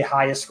 let's say,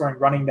 highest scoring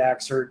running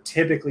backs are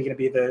typically going to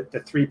be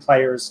the three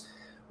players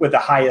with the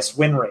highest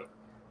win rate.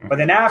 But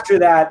then after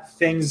that,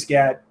 things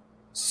get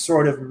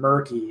sort of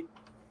murky.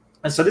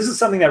 And so this is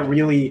something that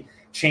really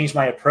changed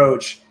my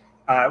approach,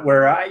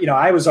 where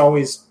I was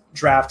always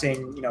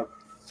drafting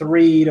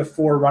 3 to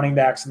 4 running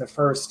backs in the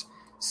first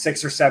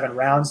 6 or 7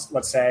 rounds,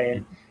 let's say.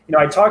 And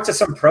I talked to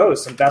some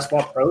pros, some best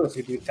ball pros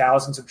who do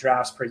thousands of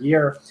drafts per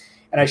year,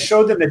 and I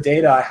showed them the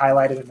data I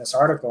highlighted in this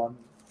article, and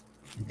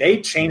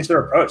they changed their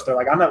approach. They're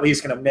like, I'm at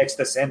least going to mix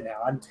this in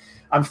now.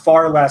 I'm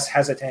far less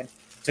hesitant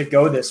to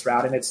go this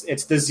route, and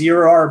it's the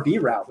 0 RB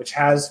route, which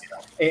has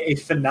a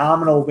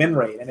phenomenal win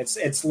rate, and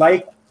it's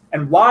like,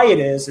 and why it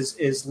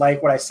is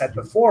like what I said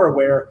before,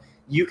 where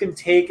you can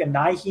take a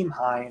Nyheim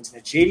Hines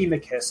and a J.D.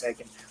 McKissick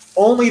and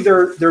only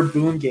their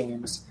boom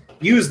games,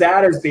 use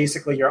that as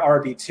basically your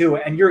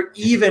RB2, and you're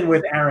even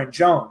with Aaron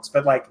Jones.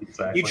 But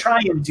you try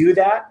and do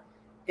that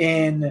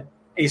in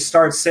a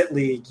start-sit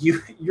league,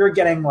 you're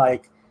getting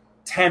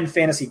 10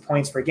 fantasy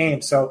points per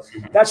game. So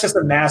that's just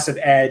a massive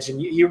edge,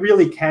 and you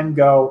really can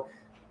go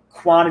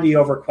quantity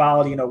over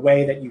quality in a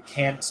way that you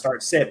can't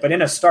start-sit. But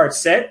in a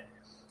start-sit,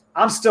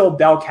 I'm still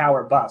bell cow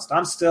or bust.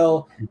 I'm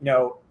still,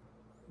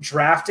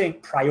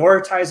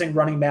 prioritizing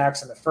running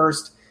backs in the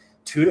first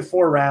 2 to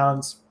 4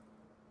 rounds,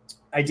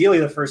 ideally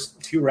the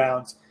first 2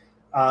 rounds.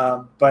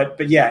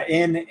 But yeah,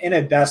 in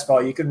a best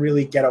ball, you can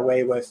really get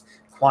away with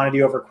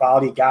quantity over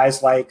quality.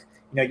 Guys like,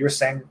 you were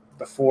saying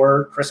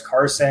before, Chris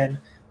Carson,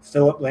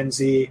 Phillip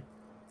Lindsay.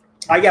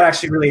 I got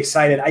actually really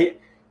excited.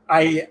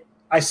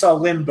 I saw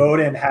Lynn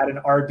Bowden had an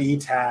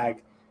RB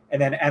tag,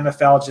 and then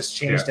MFL just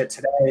changed it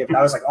today. But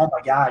I was like, oh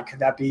my God, could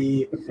that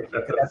be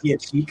a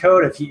cheat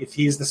code if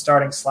he's the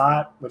starting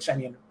slot? Which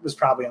was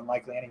probably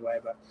unlikely anyway.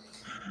 But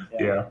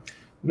yeah.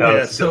 No,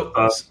 yeah.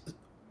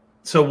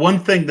 So one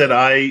thing that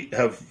I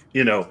have,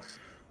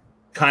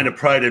 kind of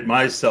prided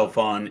myself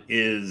on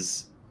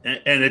is,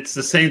 and it's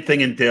the same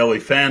thing in daily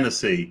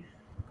fantasy,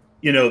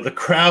 the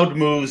crowd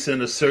moves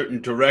in a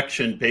certain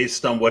direction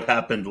based on what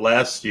happened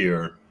last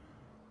year.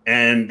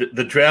 And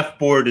the draft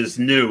board is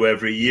new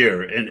every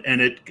year,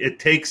 and it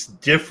takes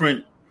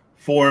different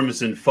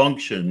forms and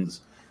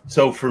functions.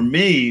 So for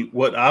me,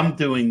 what I'm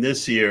doing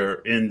this year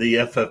in the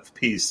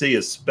FFPC,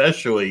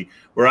 especially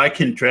where I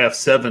can draft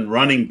 7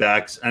 running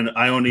backs and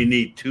I only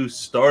need 2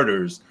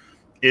 starters,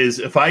 is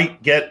if I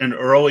get an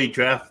early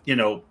draft,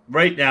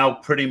 right now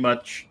pretty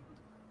much,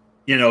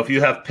 if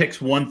you have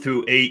picks 1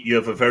 through 8, you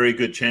have a very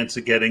good chance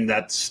of getting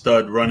that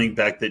stud running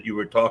back that you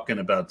were talking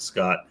about,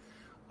 Scott.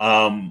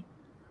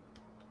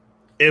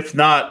 If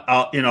not,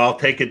 I'll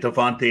take a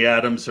Devontae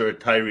Adams or a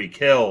Tyreek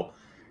Hill,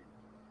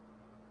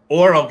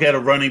 or I'll get a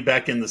running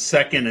back in the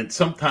 2nd and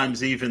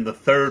sometimes even the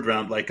 3rd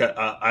round.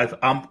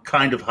 I'm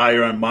kind of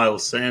higher on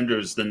Miles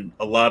Sanders than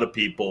a lot of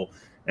people,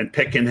 and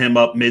picking him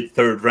up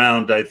mid-3rd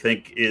round, I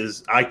think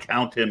I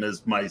count him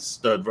as my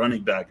stud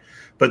running back.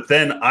 But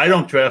then I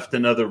don't draft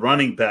another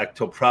running back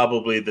till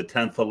probably the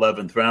 10th,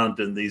 11th round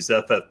in these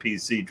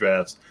FFPC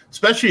drafts,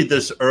 especially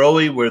this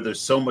early where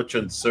there's so much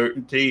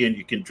uncertainty and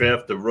you can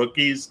draft the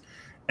rookies.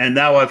 And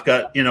now I've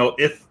got,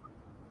 if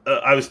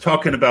I was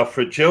talking about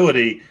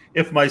fragility,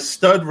 if my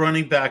stud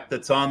running back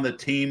that's on the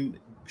team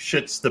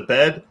shits the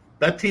bed,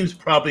 that team's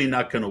probably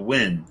not going to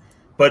win.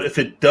 But if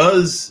it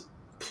does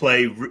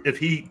if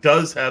he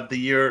does have the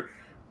year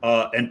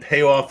and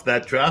pay off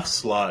that draft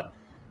slot,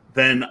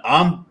 then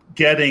I'm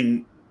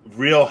getting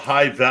real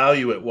high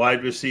value at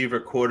wide receiver,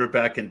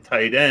 quarterback, and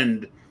tight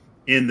end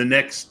in the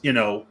next,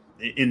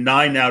 in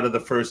 9 out of the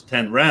first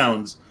 10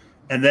 rounds.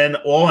 And then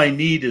all I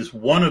need is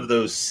one of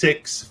those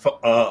 6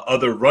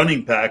 other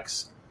running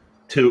backs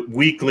to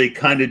weekly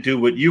kind of do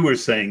what you were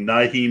saying.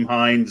 Nyheim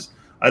Hines,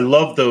 I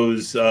love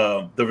those,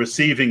 the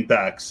receiving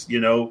backs,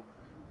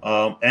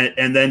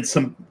 and then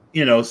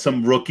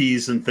some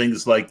rookies and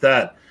things like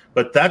that.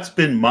 But that's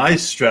been my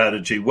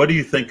strategy. What do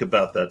you think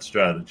about that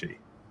strategy?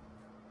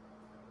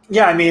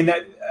 Yeah,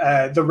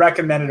 the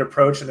recommended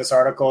approach in this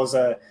article is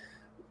a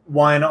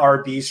 1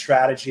 RB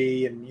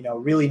strategy, and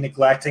really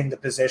neglecting the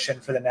position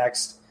for the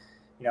next,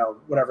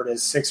 whatever it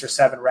is, 6 or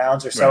 7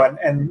 rounds or so. Right.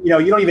 And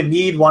you don't even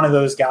need one of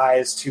those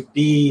guys to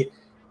be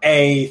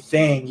a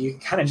thing. You can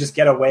kind of just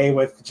get away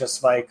with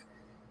just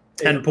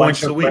 10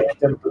 points a week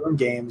boom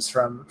games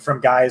from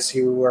guys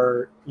who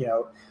were,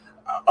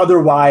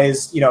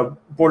 otherwise,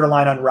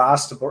 borderline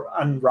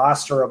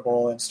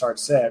unrosterable and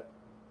start-sit.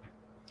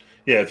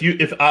 Yeah,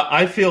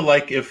 I feel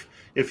like if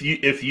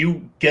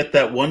you get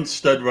that one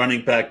stud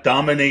running back,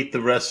 dominate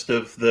the rest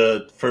of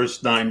the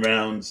first 9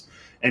 rounds,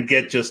 and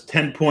get just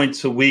 10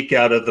 points a week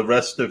out of the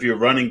rest of your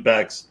running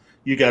backs,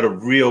 you got a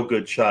real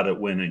good shot at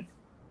winning.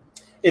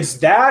 It's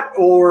that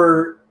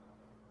or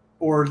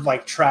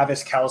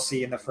Travis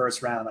Kelce in the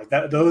first round.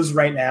 Those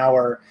right now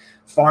are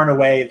far and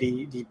away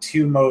the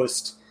 2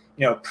 most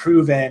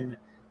proven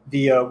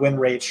via win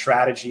rate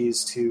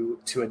strategies to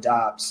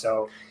adopt.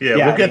 So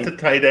we'll get to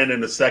tight end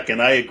in a second.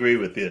 I agree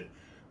with you.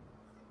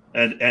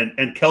 And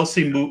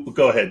Kelce,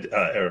 go ahead,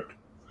 Eric.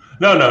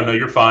 No,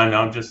 you're fine.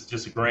 I'm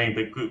just agreeing.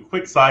 But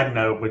quick side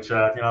note, which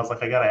I was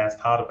like, I got to ask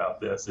Todd about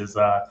this. Is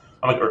I'm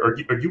like,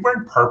 are you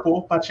wearing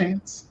purple by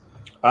chance?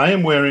 I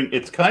am wearing.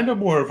 It's kind of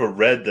more of a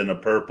red than a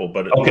purple,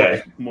 but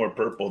it's more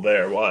purple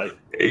there. Why?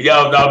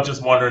 Yeah, no, I'm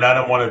just wondering. I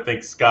don't want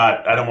want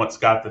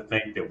Scott to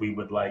think that we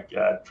would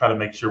try to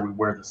make sure we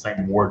wear the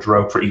same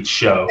wardrobe for each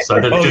show. So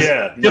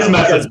just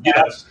message.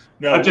 Yes.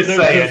 No, I'm just saying.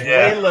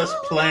 There's way less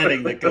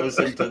planning that goes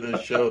into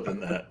this show than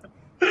that.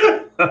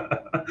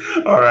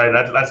 All right,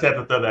 I just have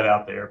to throw that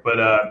out there. But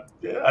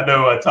I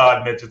know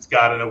Todd mentioned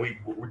Scott. I know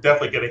we're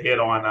definitely going to hit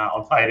on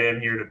tight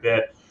end here in a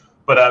bit.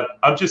 But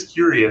I'm just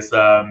curious.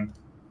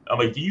 I'm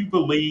like, do you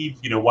believe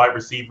wide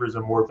receivers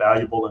are more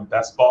valuable than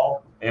best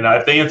ball? And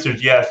if the answer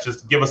is yes,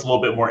 just give us a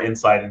little bit more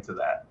insight into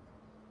that.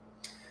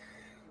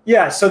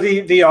 Yeah, so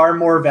they are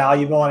more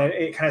valuable, and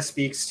it kind of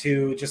speaks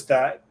to just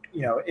that.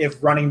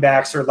 If running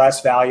backs are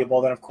less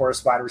valuable, then of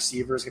course wide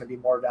receiver is going to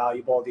be more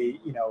valuable.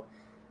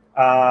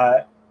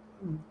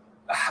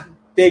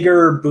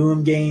 Bigger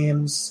boom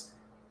games.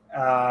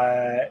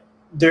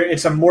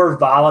 It's a more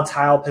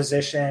volatile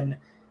position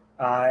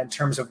in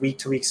terms of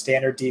week-to-week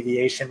standard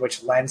deviation,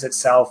 which lends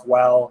itself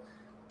well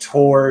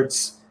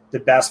towards the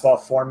best ball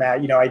format.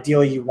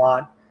 Ideally you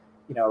want,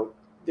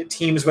 the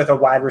teams with a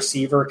wide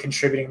receiver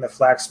contributing the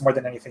flex more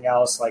than anything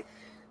else. Like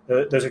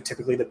those are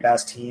typically the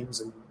best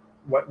teams and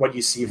what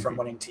you see from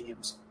winning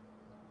teams.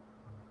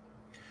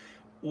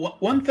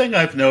 One thing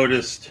I've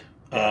noticed,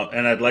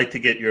 and I'd like to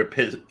get your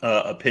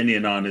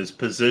opinion on, is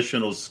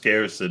positional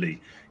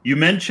scarcity. You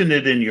mentioned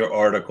it in your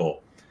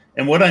article.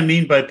 And what I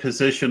mean by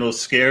positional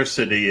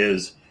scarcity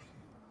is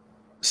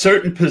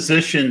certain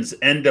positions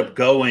end up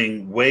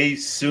going way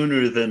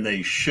sooner than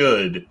they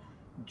should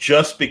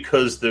just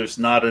because there's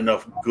not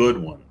enough good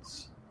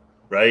ones,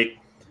 right?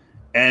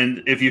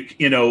 And if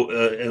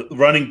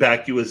running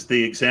back was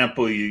the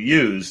example you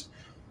used.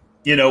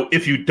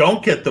 If you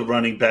don't get the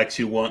running backs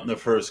you want in the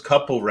first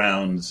couple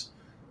rounds,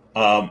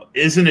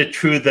 isn't it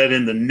true that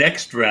in the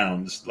next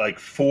rounds, like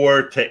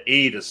 4 to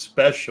 8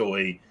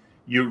 especially,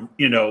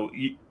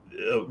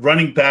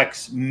 running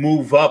backs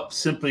move up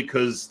simply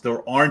because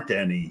there aren't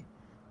any?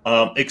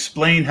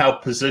 Explain how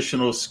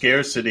positional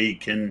scarcity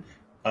can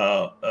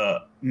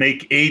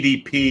make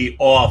ADP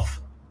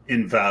off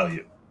in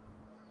value.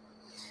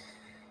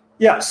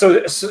 Yeah,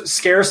 so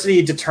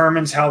scarcity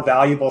determines how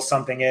valuable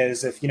something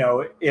is. If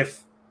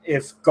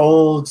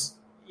gold,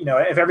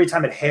 if every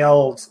time it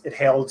hailed,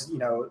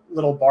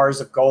 little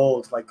bars of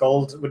gold, like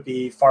gold would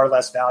be far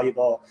less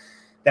valuable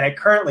than it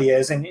currently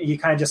is. And you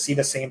kind of just see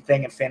the same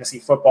thing in fantasy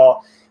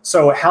football.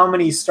 So how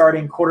many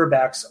starting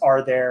quarterbacks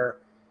are there,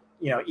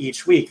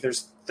 each week?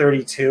 There's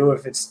 32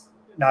 if it's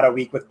not a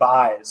week with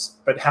buys.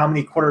 But how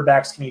many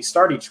quarterbacks can you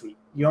start each week?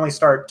 You only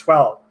start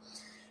 12.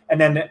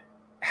 And then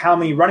how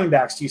many running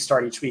backs do you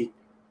start each week?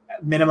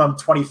 Minimum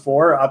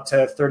 24 up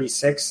to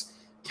 36,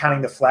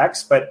 counting the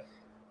flex. But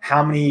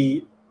how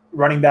many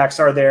running backs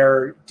are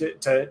there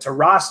to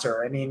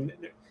roster? I mean,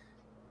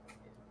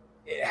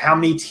 how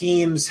many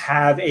teams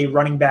have a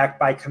running back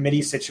by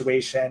committee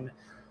situation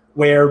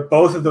where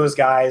both of those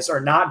guys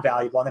are not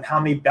valuable? And then how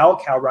many bell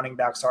cow running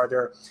backs are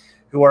there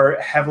who are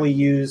heavily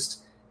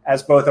used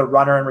as both a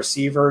runner and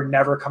receiver,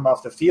 never come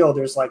off the field?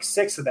 There's like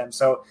 6 of them.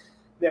 So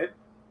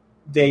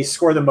they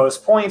score the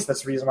most points.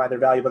 That's the reason why they're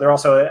valuable. They're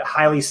also a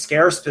highly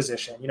scarce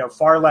position,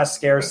 far less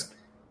scarce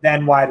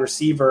than wide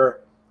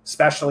receiver,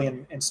 especially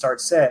in start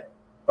sit.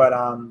 But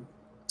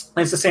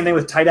it's the same thing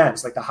with tight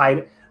ends, like the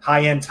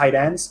high end tight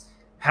ends.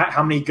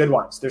 How many good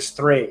ones? There's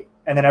 3.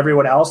 And then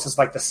everyone else is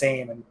like the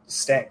same and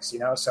stinks,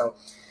 So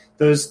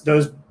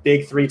those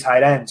big 3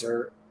 tight ends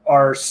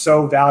are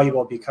so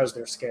valuable because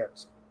they're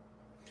scarce.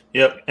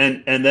 Yep.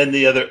 And then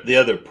the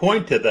other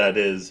point to that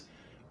is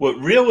what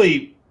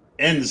really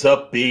ends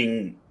up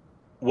being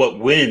what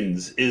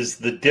wins is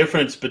the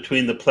difference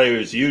between the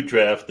players you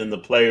draft and the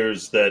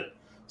players that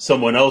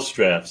someone else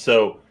drafts.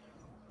 So,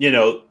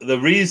 the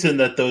reason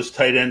that those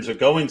tight ends are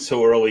going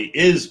so early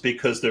is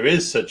because there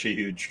is such a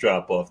huge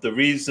drop off. The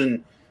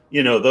reason,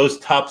 those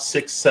top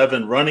 6,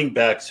 7 running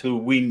backs who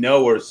we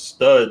know are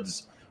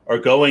studs are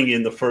going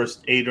in the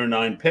first 8 or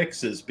 9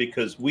 picks is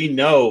because we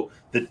know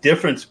the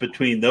difference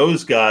between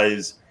those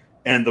guys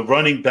and the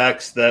running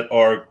backs that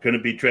are going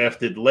to be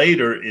drafted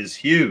later is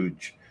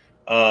huge.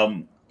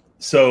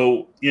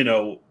 So,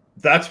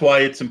 that's why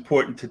it's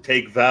important to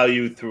take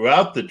value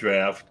throughout the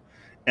draft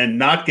and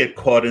not get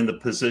caught in the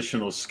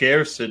positional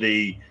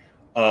scarcity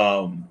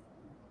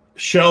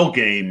shell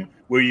game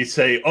where you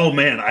say, oh,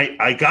 man,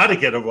 I got to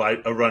get a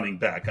running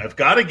back. I've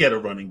got to get a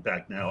running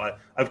back now.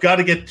 I've got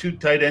to get 2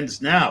 tight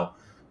ends now.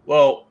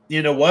 Well,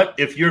 you know what?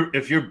 If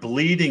you're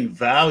bleeding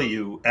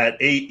value at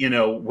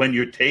 8, when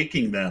you're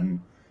taking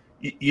them,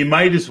 you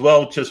might as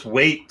well just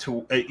wait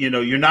to,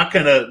 you're not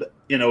going to,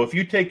 if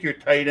you take your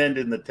tight end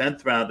in the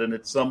 10th round and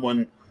it's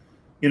someone,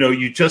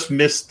 you just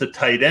missed the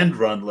tight end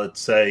run,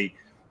 let's say,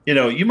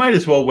 you might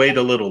as well wait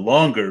a little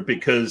longer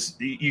because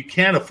you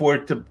can't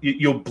afford to,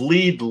 you'll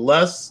bleed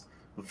less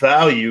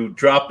value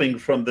dropping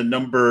from the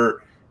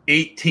number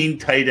 18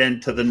 tight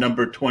end to the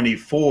number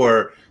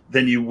 24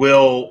 than you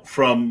will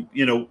from,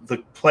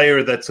 the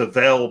player that's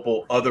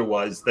available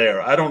otherwise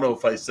there. I don't know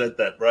if I said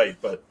that right,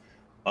 but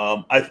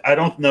I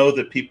don't know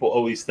that people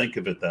always think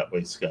of it that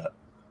way, Scott.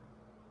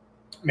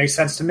 Makes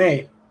sense to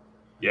me.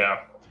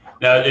 Yeah.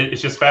 Now,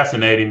 it's just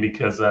fascinating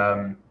because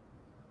I'm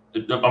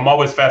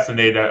always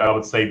fascinated, I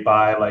would say,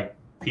 by like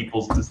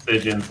people's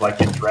decisions like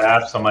in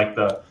drafts. I'm like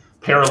the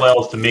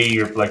parallels to me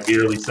are like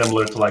eerily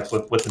similar to like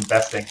with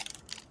investing.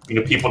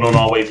 People don't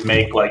always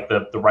make like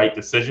the right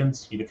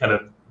decisions, kind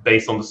of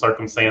based on the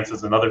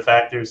circumstances and other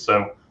factors.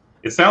 So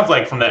it sounds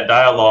like from that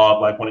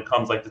dialogue, like when it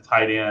comes like to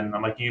tight end,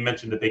 I'm like, you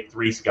mentioned the big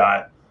three,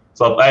 Scott.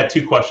 So I had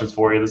two questions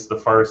for you. This is the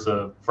first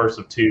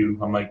of two.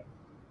 I'm like,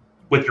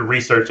 with your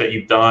research that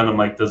you've done, I'm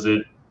like, does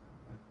it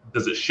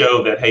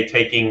show that, hey,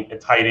 taking a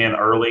tight end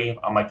early,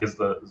 I'm like, is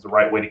the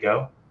right way to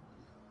go?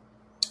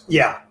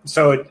 Yeah.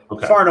 So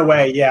far and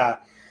away, yeah.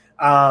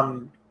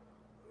 To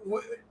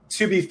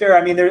be fair,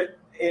 I mean,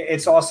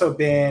 it's also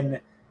been,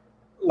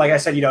 like I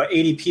said,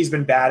 ADP's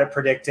been bad at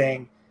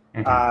predicting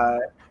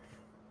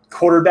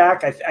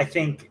quarterback. I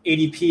think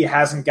ADP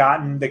hasn't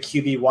gotten the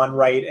QB1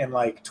 right in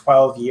like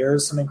 12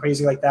 years, something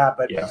crazy like that.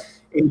 But yeah.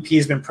 ADP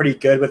has been pretty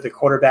good with the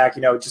quarterback,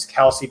 just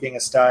Kelsey being a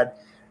stud.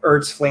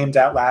 Ertz flamed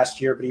out last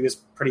year, but he was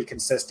pretty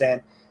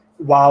consistent.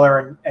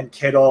 Waller and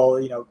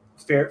Kittle,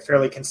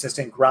 fairly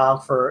consistent.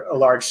 Gronk for a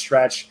large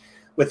stretch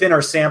within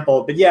our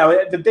sample. But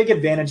yeah, the big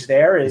advantage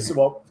there is,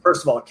 well,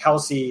 first of all,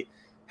 Kelsey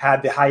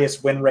had the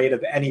highest win rate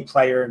of any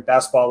player in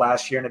best ball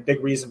last year. And a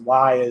big reason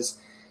why is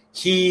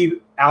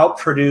he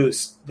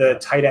outproduced the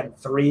tight end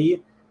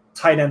 3,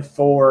 tight end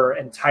 4,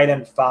 and tight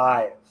end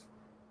 5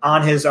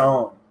 on his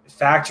own.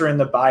 Factor in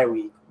the bye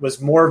week,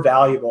 was more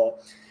valuable.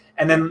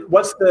 And then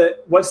what's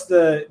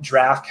the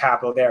draft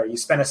capital there? You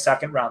spend a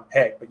second round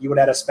pick, but you would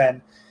have to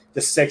spend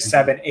the 6,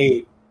 7,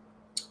 8.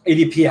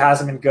 ADP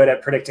hasn't been good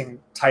at predicting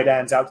tight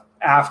ends out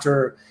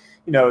after,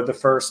 the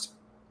first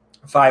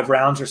 5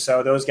 rounds or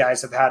so. Those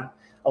guys have had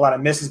a lot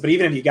of misses, but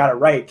even if you got it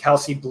right,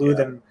 Kelsey blew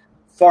them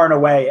far and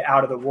away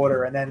out of the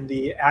water. And then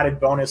the added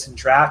bonus in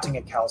drafting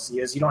at Kelsey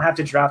is you don't have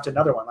to draft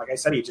another one. Like I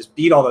said, he just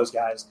beat all those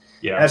guys.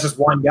 Yeah. And that's just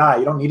one guy.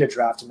 You don't need to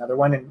draft another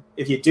one. And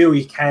if you do,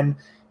 he can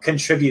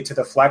contribute to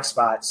the flex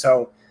spot.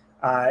 So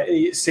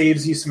it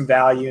saves you some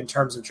value in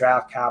terms of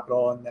draft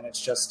capital. And then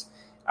it's just,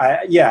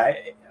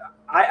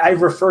 I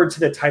referred to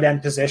the tight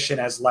end position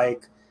as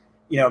like,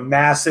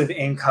 massive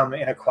income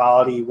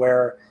inequality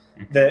where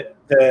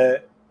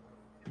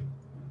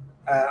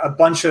a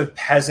bunch of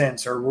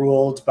peasants are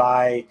ruled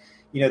by,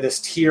 this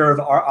tier of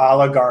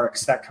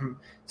oligarchs that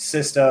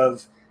consist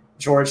of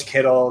George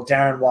Kittle,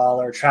 Darren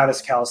Waller,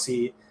 Travis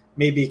Kelce,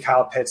 maybe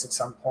Kyle Pitts at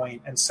some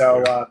point. And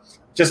so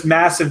just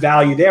massive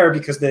value there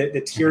because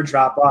the tier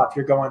drop off.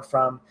 You're going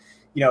from,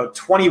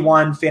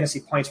 21 fantasy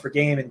points per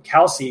game and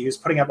Kelce, who's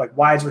putting up like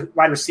wide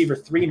receiver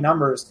 3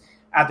 numbers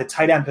at the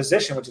tight end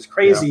position, which is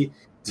crazy,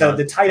 to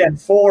the tight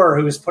end 4,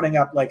 who is putting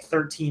up like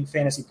 13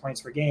 fantasy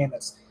points per game.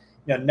 That's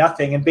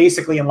nothing, and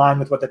basically in line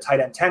with what the tight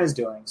end 10 is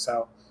doing.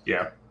 So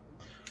yeah.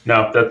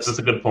 No, that's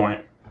a good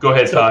point. Go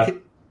ahead, Ty.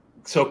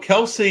 So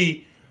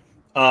Kelsey,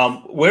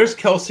 where's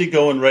Kelsey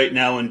going right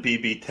now in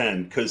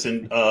BB10? Because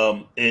in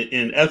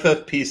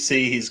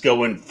FFPC he's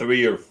going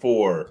 3 or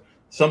 4,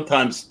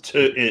 sometimes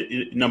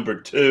number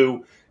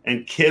 2,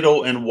 and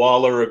Kittle and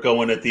Waller are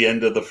going at the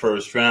end of the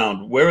first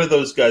round. Where are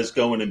those guys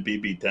going in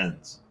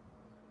BB10s?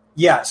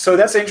 Yeah, so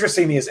that's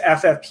interesting to me. Is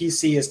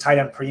FFPC is tight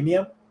end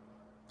premium,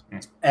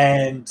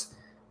 and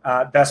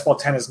Best Ball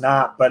 10 is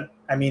not. But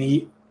I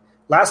mean,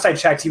 last I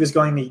checked, he was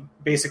going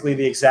basically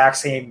the exact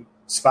same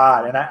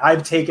spot, and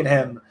I've taken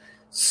him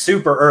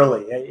super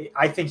early.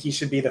 I think he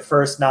should be the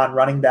first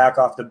non-running back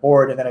off the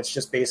board, and then it's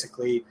just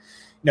basically,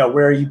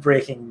 where are you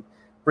breaking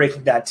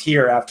that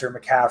tier after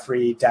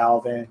McCaffrey,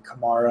 Dalvin,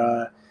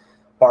 Kamara,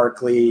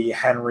 Barkley,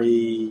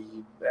 Henry,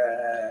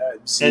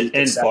 Zeke,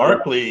 and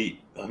Barkley.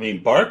 I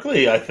mean,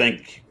 Barkley. I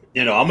think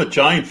I'm a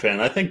Giant fan.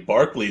 I think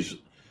Barkley's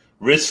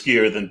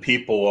riskier than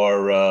people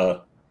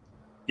are.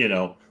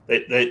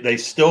 They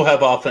still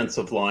have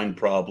offensive line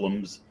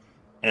problems,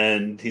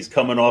 and he's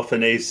coming off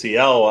an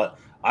ACL.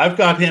 I've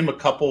got him a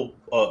couple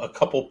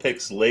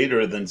picks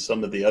later than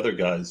some of the other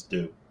guys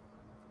do.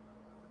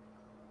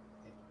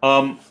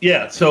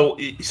 So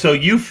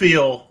you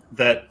feel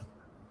that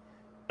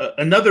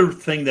another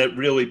thing that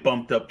really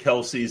bumped up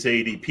Kelsey's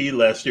ADP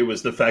last year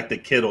was the fact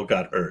that Kittle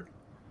got hurt,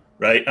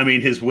 right? I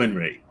mean, his win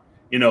rate.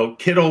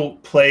 Kittle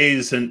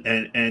plays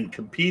and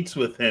competes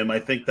with him. I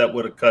think that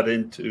would have cut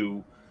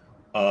into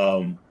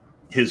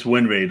his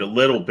win rate a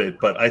little bit,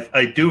 but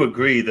I do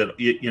agree that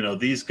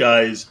these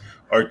guys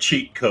are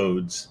cheat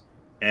codes,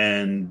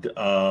 and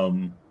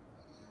I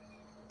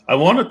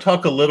want to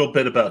talk a little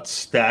bit about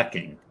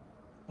stacking.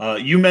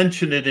 You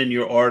mentioned it in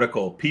your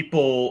article.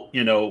 People,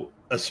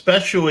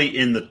 especially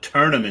in the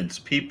tournaments,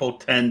 people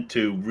tend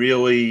to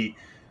really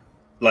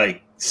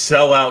like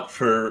sell out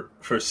for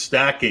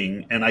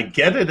stacking, and I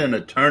get it in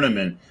a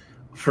tournament.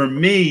 For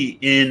me,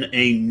 in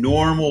a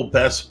normal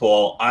best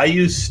ball, I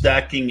use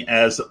stacking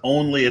as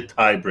only a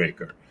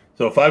tiebreaker.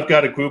 So if I've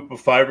got a group of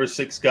 5 or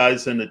 6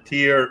 guys in a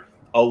tier,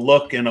 I'll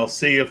look and I'll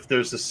see if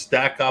there's a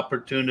stack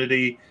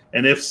opportunity.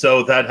 And if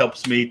so, that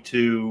helps me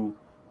to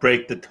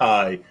break the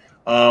tie.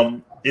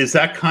 Is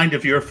that kind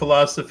of your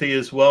philosophy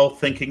as well,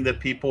 thinking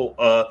that people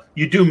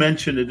you do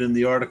mention it in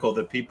the article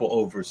that people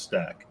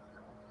overstack?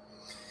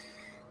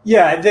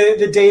 Yeah,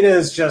 the data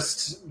is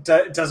just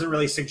doesn't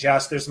really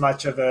suggest there's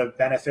much of a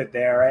benefit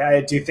there.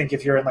 I do think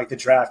if you're in like the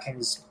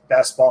DraftKings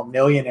Best Ball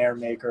Millionaire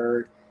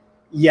Maker,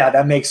 yeah,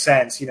 that makes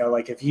sense.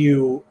 Like if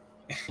you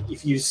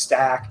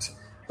stacked,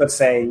 let's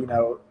say,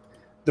 the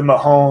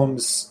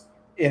Mahomes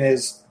in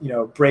his,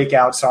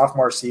 breakout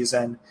sophomore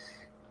season,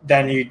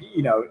 then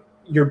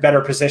you're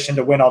better positioned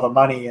to win all the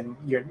money and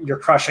you're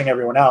crushing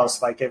everyone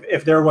else. Like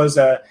if there was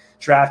a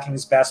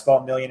DraftKings Best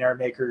Ball Millionaire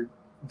Maker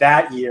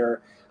that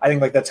year, I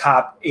think like the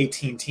top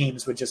 18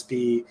 teams would just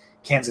be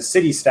Kansas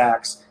City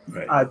stacks.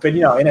 Right. But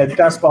in a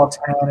Best Ball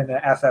 10 and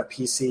an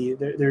FFPC,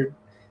 their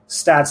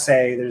stats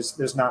say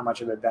there's not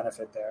much of a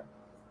benefit there.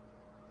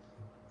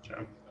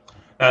 Okay.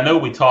 I know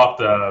we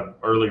talked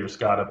earlier,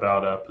 Scott,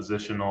 about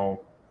positional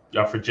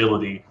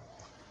fragility.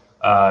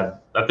 I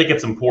think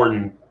it's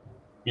important.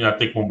 I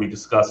think when we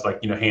discuss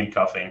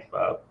handcuffing,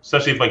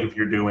 especially if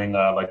you're doing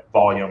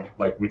volume,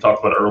 like we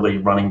talked about early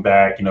running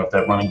back. If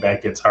that running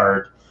back gets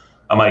hurt,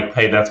 I'm like,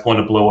 hey, that's going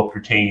to blow up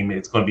your team.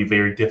 It's going to be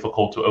very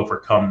difficult to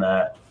overcome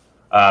that,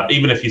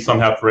 even if you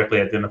somehow correctly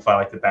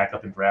identify the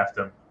backup and draft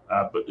them.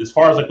 But as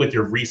far as with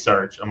your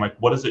research, I'm like,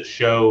 what does it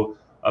show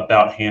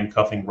about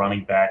handcuffing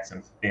running backs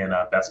in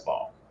best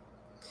ball?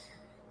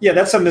 Yeah,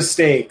 that's a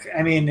mistake.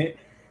 I mean,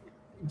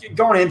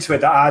 going into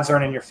it, the odds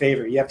aren't in your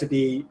favor. You have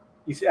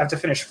to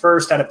finish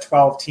first out of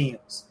 12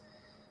 teams,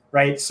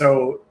 right?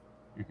 So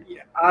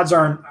odds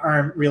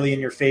aren't really in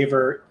your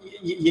favor.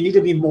 You need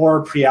to be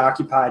more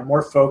preoccupied,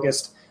 more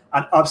focused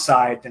on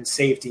upside than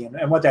safety.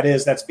 And what that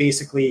is, that's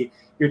basically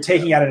you're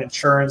taking out an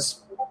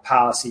insurance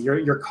policy.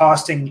 You're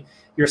costing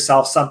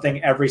yourself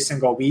something every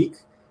single week.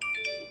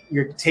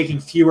 You're taking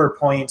fewer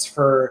points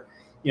for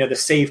the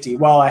safety.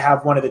 Well, I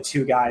have one of the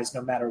two guys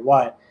no matter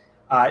what.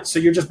 So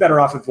you're just better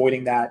off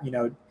avoiding that.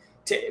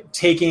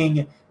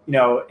 Taking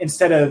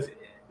instead of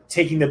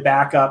taking the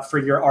backup for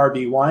your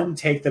RB1,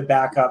 take the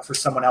backup for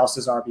someone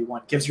else's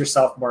RB1. Gives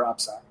yourself more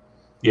upside.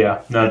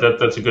 Yeah, no,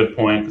 that's a good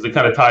point because it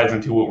kind of ties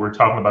into what we were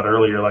talking about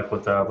earlier,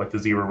 with the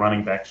zero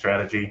running back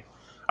strategy.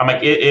 I'm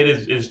like, it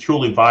is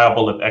truly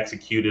viable if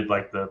executed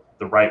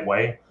the right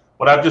way.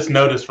 What I've just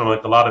noticed from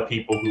a lot of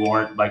people who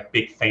aren't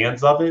big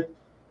fans of it,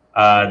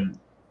 I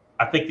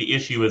think the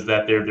issue is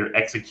that they're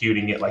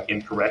executing it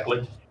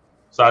incorrectly.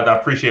 So I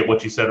appreciate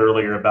what you said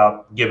earlier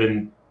about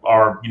giving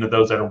our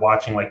those that are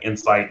watching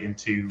insight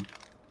into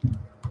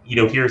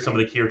here are some of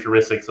the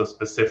characteristics of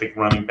specific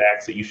running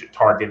backs that you should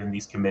target in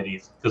these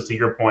committees. Because to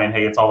your point,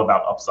 hey, it's all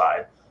about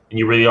upside, and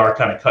you really are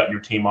kind of cutting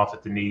your team off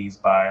at the knees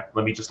by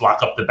let me just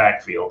lock up the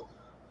backfield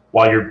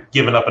while you're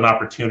giving up an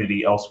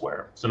opportunity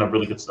elsewhere. So no,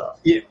 really good stuff.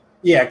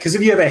 Yeah, because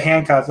if you have a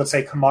handcuff, let's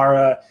say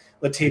Kamara,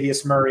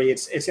 Latavius Murray,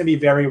 it's going to be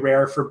very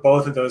rare for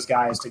both of those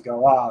guys to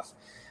go off.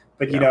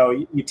 But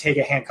you take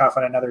a handcuff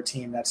on another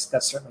team, that's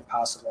certainly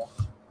possible.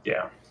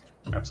 Yeah,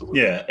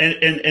 absolutely. Yeah,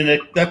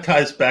 and that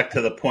ties back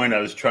to the point I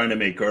was trying to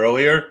make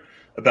earlier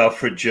about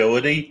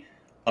fragility.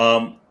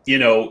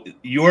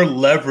 Your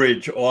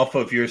leverage off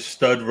of your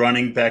stud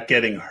running back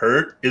getting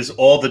hurt is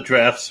all the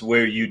drafts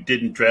where you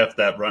didn't draft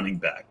that running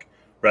back,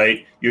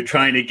 right? You're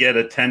trying to get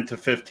a 10 to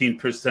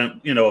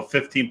 15%, a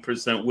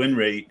 15% win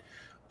rate.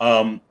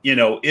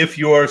 If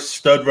your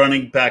stud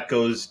running back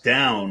goes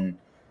down,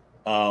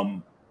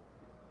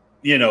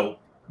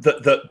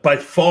 by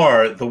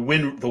far the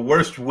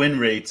worst win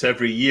rates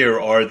every year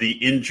are the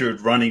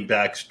injured running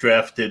backs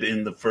drafted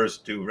in the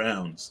first 2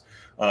 rounds,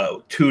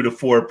 2 to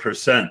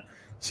 4%.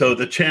 So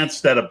the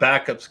chance that a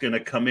backup's going to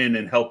come in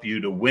and help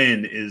you to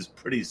win is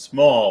pretty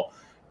small.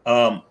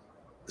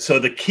 So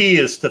the key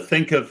is to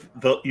think of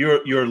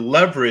your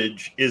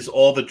leverage is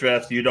all the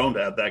drafts you don't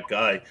have that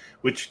guy,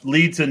 which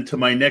leads into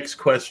my next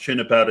question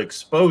about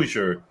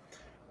exposure.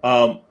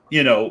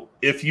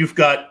 If you've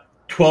got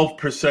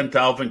 12%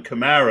 Alvin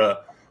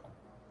Kamara,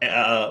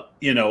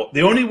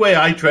 the only way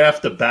I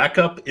draft a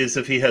backup is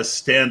if he has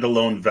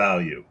standalone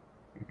value.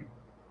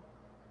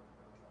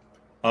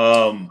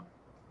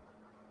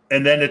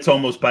 And then it's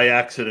almost by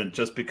accident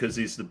just because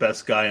he's the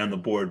best guy on the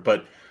board.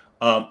 But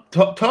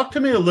talk to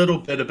me a little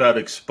bit about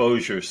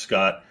exposure,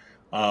 Scott.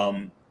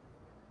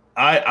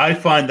 I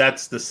find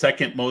that's the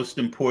second most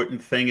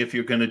important thing if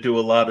you're going to do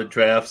a lot of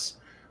drafts.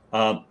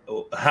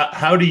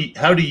 How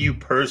do you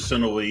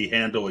personally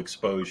handle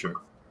exposure?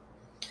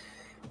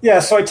 Yeah,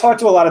 so I talked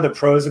to a lot of the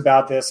pros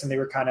about this, and they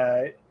were kind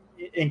of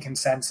in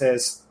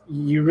consensus.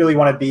 You really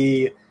want to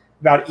be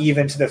about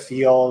even to the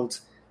field,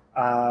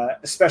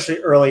 especially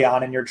early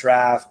on in your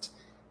draft.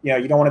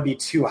 You don't want to be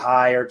too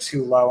high or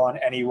too low on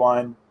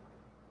anyone,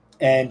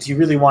 and you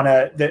really want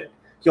to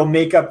you'll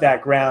make up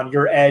that ground.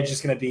 Your edge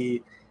is going to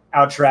be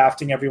out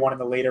drafting everyone in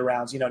the later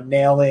rounds.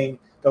 Nailing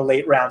the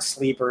late round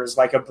sleepers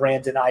like a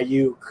Brandon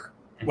Ayuk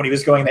when he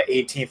was going the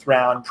 18th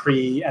round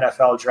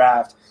pre-NFL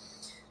draft,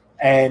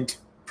 and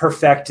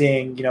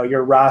perfecting,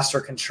 your roster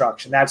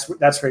construction. That's where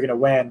you're going to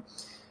win.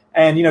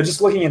 And,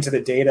 just looking into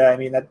the data, I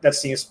mean, that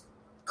seems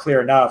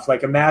clear enough.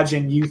 Like,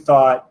 imagine you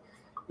thought,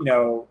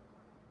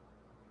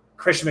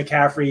 Christian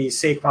McCaffrey,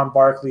 Saquon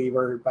Barkley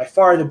were by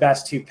far the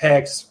best 2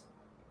 picks.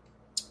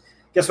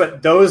 Guess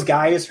what? Those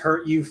guys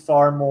hurt you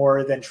far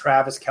more than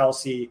Travis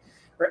Kelce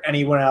or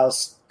anyone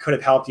else could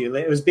have helped you.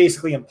 It was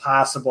basically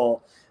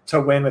impossible to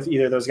win with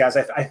either of those guys.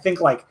 I think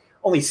like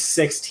only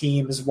 6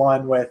 teams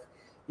won with,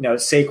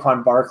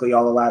 Saquon Barkley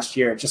all the last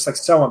year. It's just like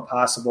so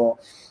impossible.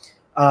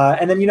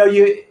 And then,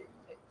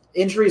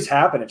 injuries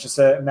happen. It's just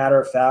a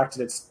matter of fact.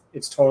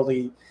 It's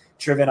totally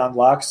driven on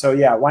luck. So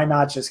yeah, why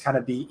not just kind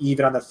of be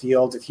even on the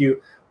field? If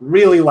you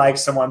really like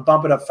someone,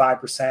 bump it up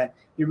 5%.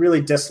 You really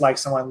dislike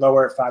someone,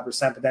 lower at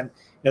 5%. But then,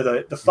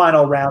 the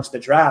final rounds of the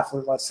draft,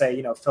 let's say,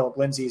 Philip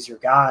Lindsay's your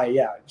guy.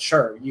 Yeah,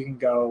 sure. You can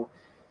go,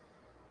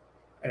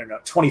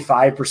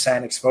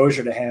 25%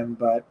 exposure to him.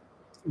 But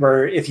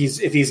if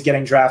he's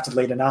getting drafted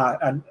late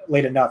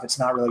enough, it's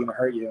not really going to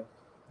hurt you.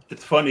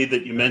 It's funny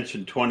that you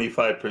mentioned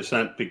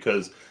 25%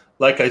 because,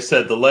 like I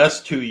said, the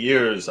last 2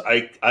 years,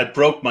 I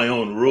broke my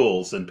own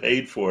rules and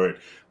paid for it.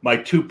 My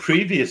 2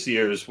 previous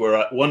years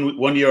were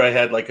one year I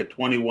had like a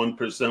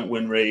 21%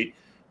 win rate.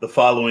 The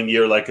following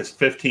year, like a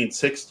 15,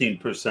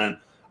 16%.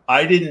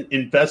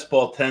 In best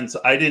ball 10s,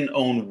 I didn't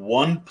own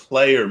one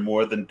player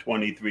more than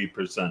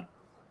 23%.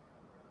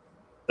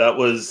 That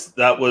was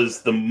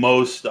the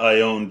most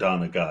I owned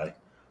on a guy.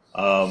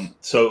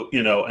 So,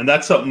 and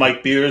that's something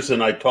Mike Beers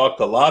and I talked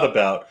a lot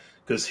about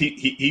because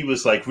he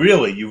was like,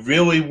 really, you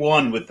really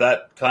won with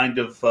that kind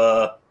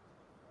of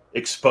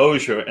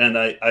exposure. And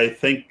I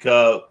think,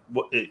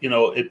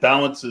 it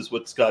balances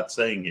what Scott's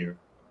saying here.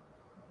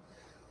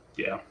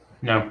 Yeah,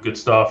 no, good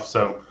stuff.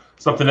 So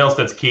something else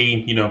that's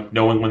key,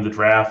 knowing when to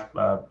draft,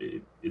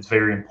 it's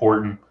very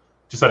important.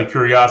 Just out of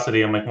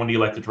curiosity, I'm like, when do you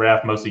like to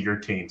draft most of your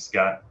teams,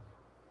 Scott?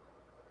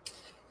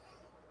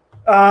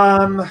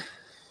 I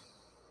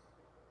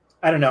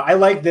don't know. I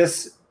like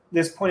this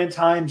point in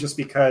time just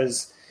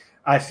because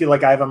I feel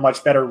like I have a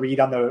much better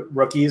read on the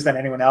rookies than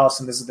anyone else,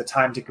 and this is the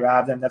time to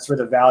grab them. That's where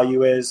the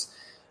value is.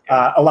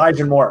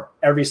 Elijah Moore,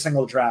 every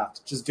single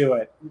draft. Just do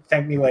it.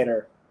 Thank me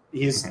later.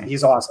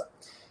 He's awesome.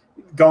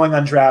 Going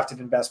undrafted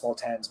in best ball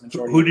 10s.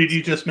 Majority. Who did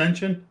you just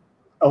mention?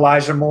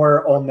 Elijah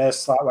Moore, Ole Miss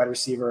slot wide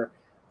receiver.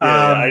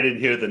 Yeah, I didn't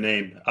hear the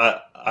name.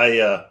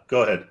 I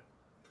go ahead.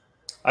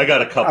 I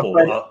got a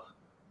couple.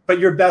 But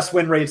your best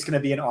win rate is going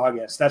to be in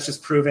August. That's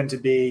just proven to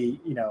be,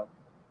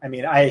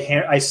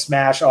 I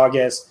smash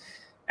August.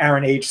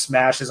 Aaron H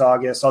smashes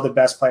August. All the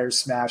best players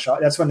smash.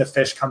 That's when the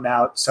fish come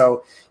out.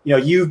 So,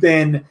 you've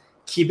been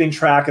keeping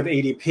track of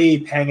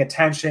ADP, paying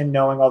attention,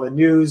 knowing all the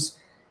news,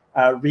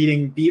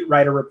 reading beat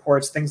writer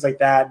reports, things like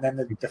that. And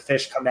then the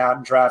fish come out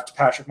and draft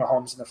Patrick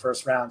Mahomes in the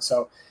first round.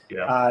 So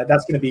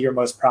that's going to be your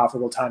most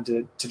profitable time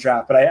to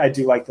draft. But I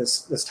do like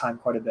this time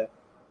quite a bit.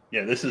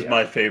 Yeah, this is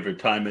my favorite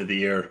time of the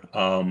year.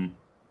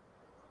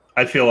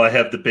 I feel I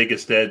have the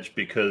biggest edge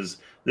because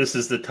this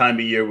is the time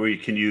of year where you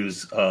can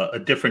use a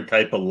different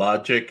type of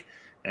logic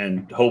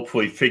and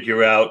hopefully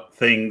figure out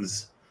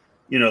things.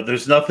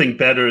 There's nothing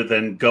better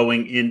than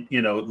going in,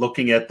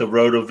 looking at the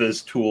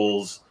RotoViz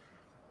tools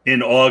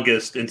in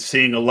August and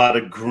seeing a lot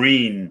of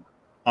green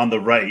on the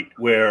right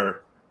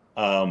where,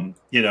 a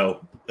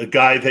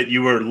guy that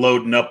you were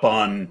loading up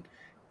on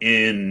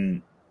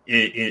in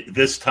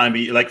this time of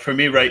year, like for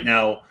me right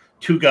now,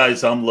 2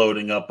 guys I'm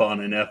loading up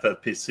on in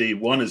FFPC.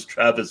 One is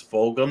Travis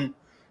Fulgham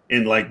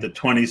in like the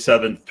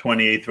 27th,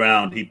 28th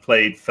round. He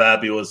played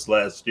fabulous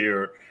last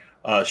year,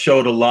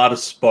 showed a lot of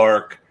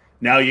spark.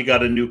 Now you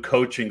got a new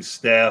coaching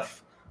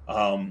staff,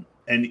 and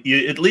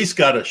you at least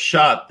got a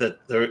shot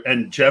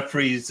and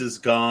Jeffries is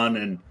gone.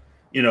 And,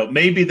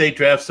 maybe they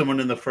draft someone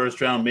in the first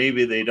round,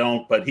 maybe they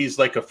don't, but he's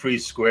like a free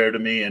square to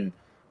me. And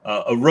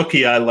a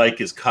rookie I like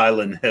is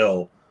Kylan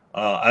Hill.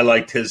 I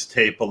liked his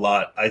tape a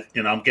lot.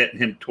 I'm getting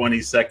him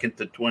 22nd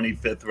to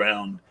 25th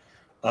round.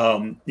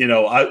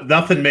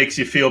 Nothing makes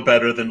you feel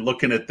better than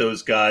looking at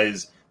those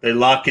guys. They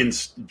lock in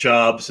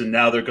jobs, and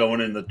now they're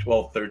going in the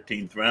 12th,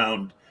 13th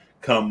round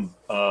come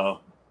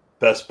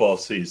best ball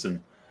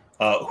season.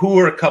 Who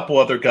are a couple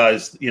other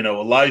guys?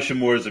 Elijah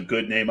Moore is a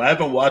good name. I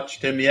haven't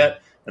watched him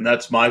yet, and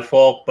that's my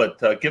fault.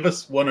 But give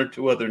us 1 or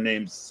 2 other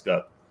names,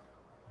 Scott.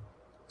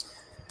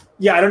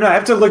 Yeah, I don't know. I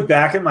have to look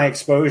back at my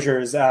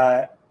exposures.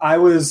 I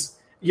was,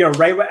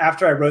 right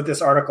after I wrote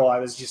this article, I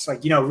was just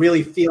like,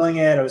 really feeling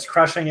it. I was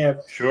crushing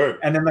it. Sure.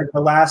 And then like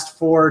the last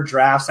 4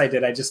 drafts I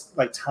did, I just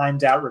like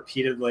timed out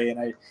repeatedly. And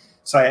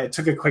I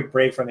took a quick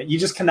break from it. You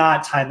just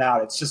cannot time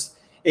out. It's just,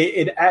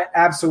 it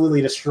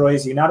absolutely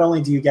destroys you. Not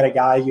only do you get a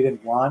guy you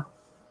didn't want,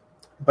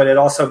 but it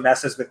also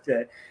messes with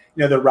the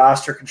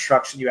roster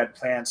construction you had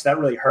planned. So that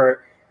really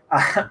hurt.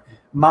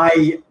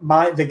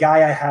 The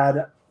guy I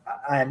had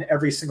on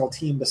every single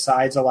team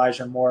besides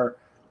Elijah Moore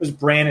was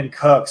Brandon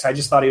Cooks. I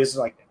just thought he was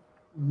like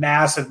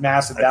massive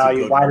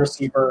value, wide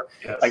receiver,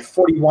 like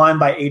 41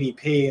 by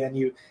ADP.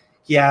 And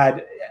he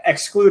had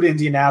exclude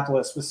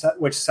Indianapolis,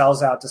 which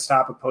sells out to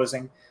stop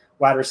opposing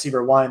wide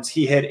receiver ones.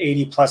 He hit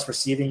 80 plus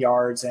receiving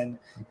yards in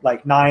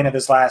like 9 of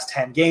his last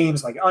 10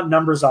 games, like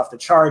numbers off the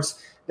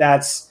charts.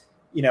 That's,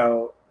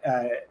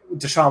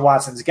 Deshaun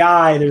Watson's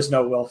guy. There's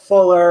no Will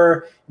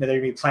Fuller. They're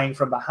going to be playing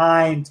from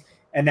behind.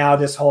 And now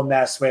this whole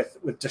mess with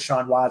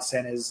Deshaun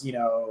Watson is,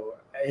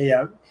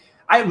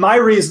 my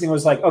reasoning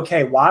was like,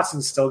 okay,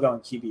 Watson's still going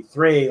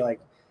QB3.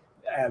 Like,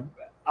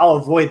 I'll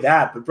avoid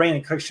that, but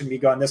Brandon Cooks shouldn't be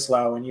going this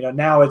low. And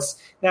now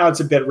it's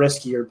a bit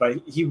riskier,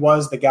 but he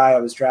was the guy I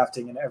was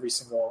drafting on every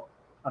single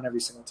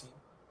team.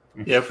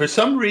 Yeah, for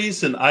some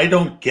reason I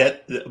don't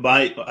get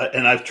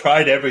and I've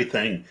tried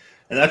everything,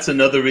 and that's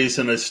another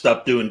reason I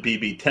stopped doing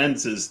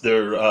BB10s is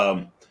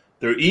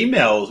their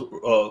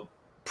email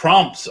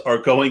prompts are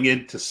going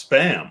into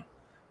spam,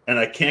 and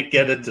I can't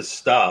get it to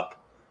stop.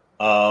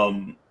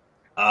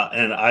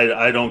 And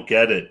I don't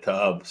get it.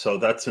 So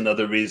that's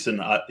another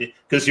reason.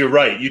 Because you're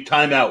right. You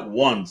time out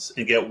once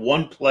and get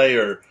one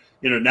player.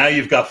 Now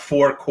you've got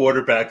 4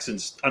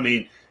 quarterbacks.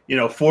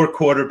 4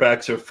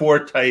 quarterbacks or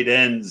 4 tight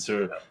ends.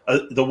 Or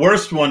the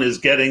worst one is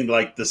getting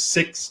like the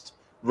 6th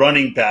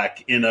running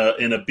back in a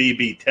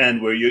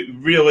BB10 where you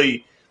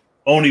really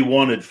only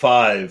wanted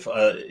 5.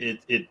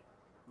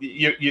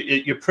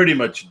 You're pretty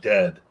much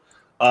dead.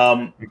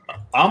 I'm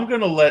going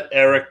to let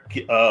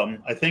Eric.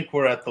 I think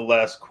we're at the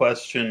last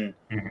question.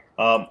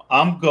 I'll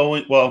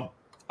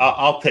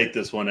take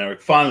this one,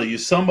 Eric. Finally, you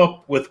sum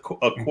up with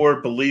a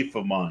core belief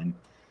of mine.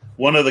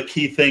 One of the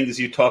key things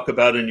you talk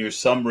about in your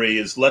summary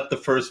is let the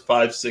first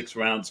 5-6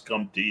 rounds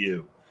come to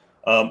you.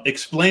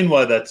 Explain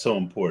why that's so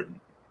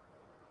important.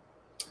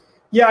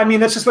 Yeah,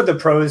 that's just what the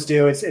pros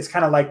do. It's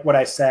kind of like what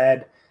I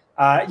said.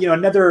 A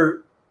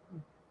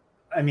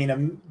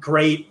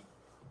great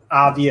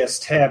obvious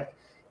tip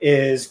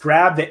is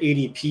grab the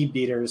ADP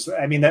beaters. The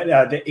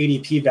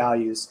ADP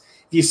values.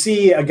 If you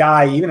see a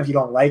guy, even if you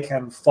don't like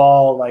him,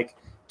 fall like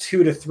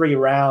 2 to 3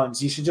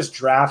 rounds, you should just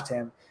draft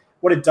him.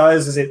 What it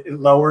does is it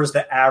lowers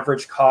the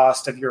average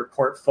cost of your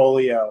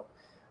portfolio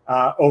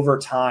over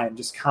time,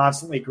 just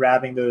constantly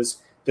grabbing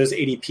those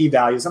ADP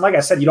values. And like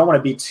I said, you don't want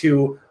to be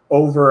too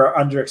over or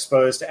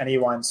underexposed to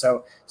anyone.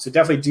 So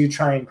definitely do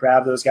try and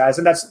grab those guys.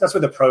 And that's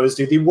what the pros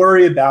do. They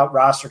worry about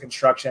roster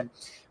construction.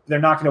 They're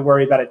not going to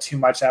worry about it too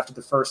much after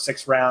the first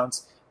 6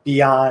 rounds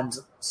beyond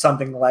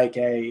something like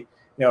a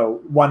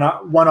one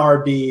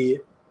RB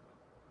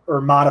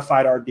or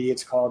modified RB,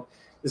 it's called,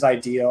 is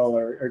ideal,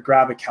 or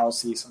grab a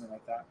Kelsey, something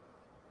like that.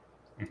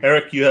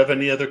 Eric, you have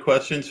any other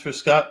questions for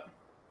Scott?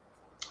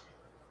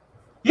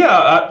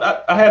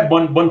 Yeah, I had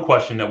one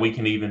question that we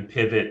can even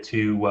pivot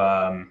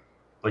to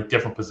like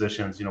different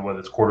positions, whether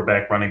it's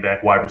quarterback, running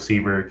back, wide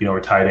receiver,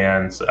 or tight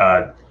ends.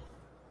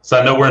 So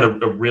I know we're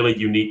in a really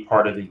unique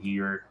part of the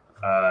year.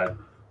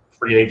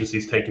 Free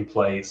agency's taking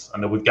place. I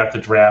know we've got the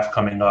draft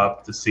coming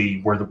up to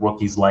see where the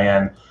rookies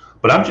land.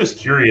 But I'm just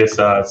curious,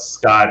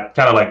 Scott,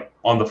 kind of like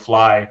on the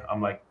fly,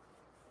 I'm like,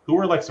 who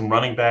are like some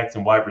running backs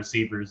and wide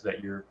receivers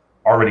that you're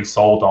already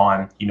sold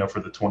on,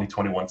 for the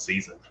 2021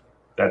 season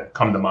that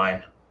come to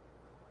mind?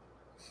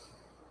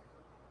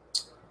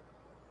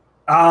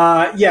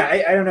 I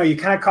don't know. You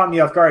kind of caught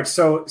me off guard.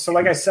 So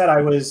like I said,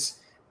 I was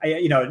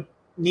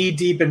knee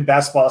deep in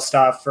best ball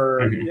stuff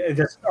for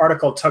this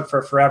article took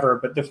forever,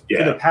 but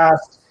for the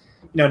past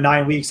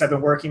 9 weeks I've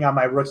been working on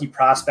my rookie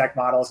prospect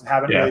models and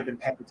haven't really been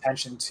paying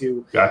attention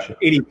to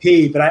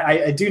ADP. But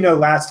I do know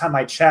last time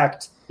I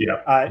checked,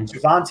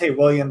 Javonte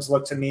Williams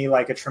looked to me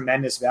like a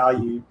tremendous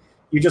value.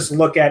 You just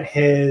look at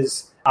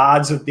his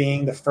odds of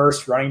being the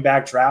first running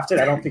back drafted.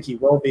 I don't think he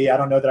will be. I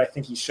don't know that I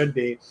think he should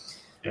be.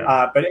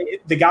 But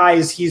the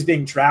guys he's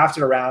being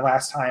drafted around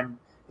last time,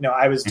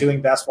 I was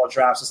doing best ball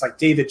drafts. It's like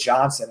David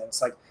Johnson. And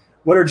it's like,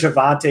 what are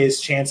Javonte's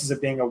chances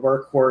of being a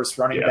workhorse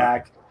running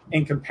back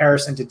in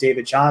comparison to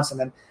David Johnson?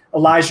 And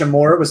Elijah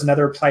Moore was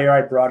another player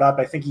I brought up.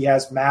 I think he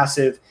has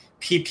massive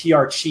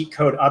PPR cheat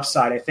code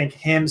upside. I think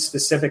him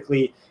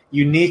specifically,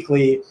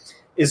 uniquely,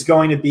 is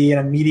going to be an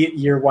immediate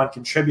year 1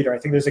 contributor. I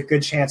think there's a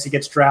good chance he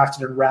gets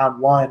drafted in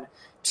round 1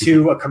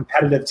 to a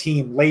competitive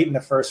team late in the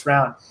first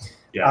round.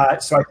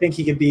 So I think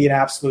he could be an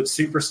absolute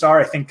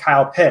superstar. I think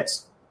Kyle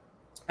Pitts,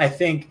 I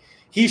think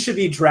he should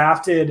be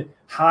drafted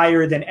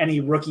higher than any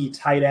rookie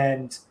tight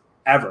end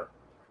ever.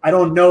 I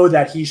don't know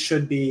that he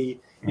should be,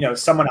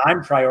 someone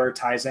I'm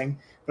prioritizing,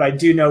 but I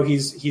do know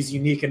he's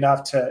unique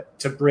enough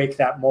to break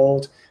that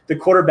mold. The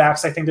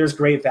quarterbacks, I think there's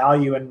great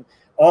value in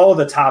all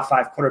the top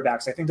 5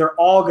 quarterbacks. I think they're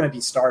all going to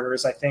be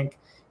starters. I think,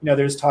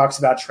 there's talks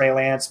about Trey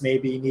Lance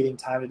maybe needing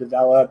time to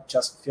develop,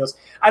 Justin Fields.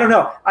 I don't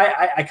know.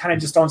 I kind of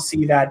just don't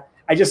see that.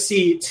 I just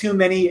see too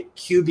many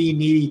QB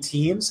needy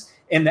teams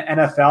in the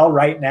NFL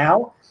right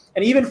now.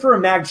 And even for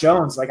Mac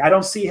Jones, like I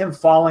don't see him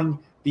falling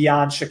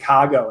beyond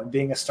Chicago and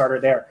being a starter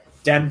there,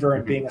 Denver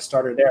and being a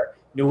starter there,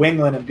 New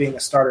England and being a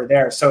starter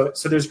there. So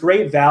there's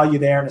great value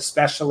there, and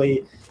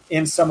especially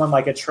in someone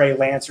like a Trey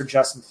Lance or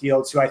Justin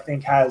Fields, who I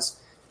think has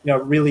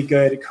really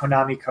good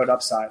Konami code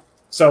upside.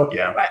 So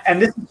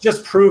and this is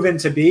just proven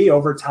to be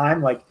over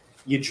time, like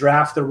you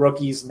draft the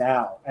rookies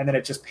now, and then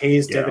it just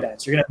pays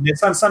dividends. You're going to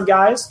miss on some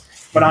guys,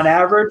 but on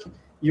average,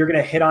 you're going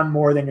to hit on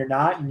more than you're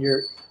not, and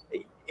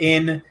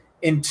in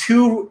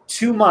 2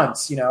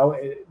 months,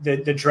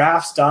 the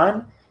draft's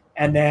done,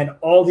 and then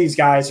all these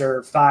guys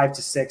are 5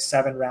 to 6,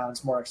 7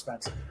 rounds more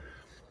expensive.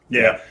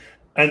 Yeah,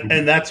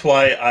 and that's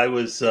why I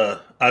was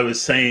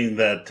saying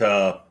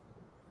that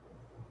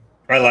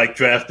I like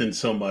drafting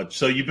so much.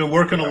 So you've been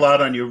working a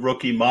lot on your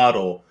rookie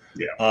model.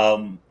 Yeah.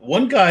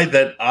 One guy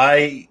that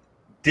I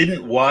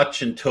didn't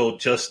watch until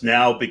just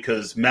now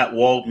because Matt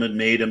Waldman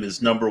made him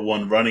his number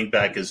one running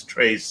back is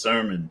Trey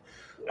Sermon.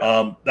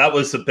 That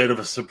was a bit of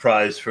a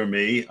surprise for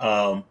me.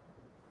 But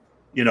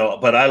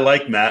I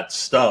like Matt's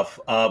stuff.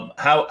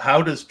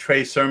 How does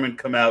Trey Sermon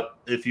come out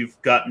if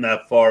you've gotten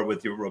that far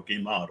with your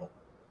rookie model?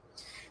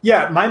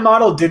 Yeah, my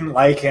model didn't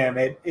like him.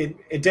 It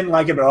didn't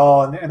like him at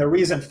all. And the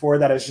reason for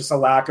that is just a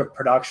lack of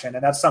production.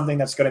 And that's something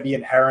that's going to be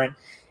inherent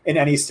in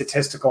any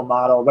statistical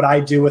model. What I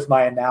do with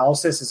my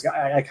analysis is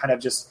I kind of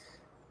just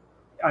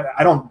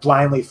I don't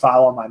blindly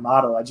follow my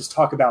model. I just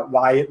talk about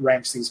why it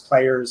ranks these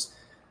players,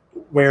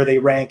 where they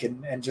rank,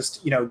 and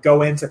just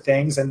go into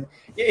things. And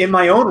in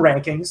my own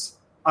rankings,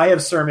 I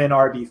have Sermon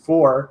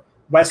RB4.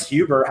 Wes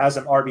Huber has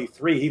an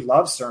RB3. He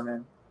loves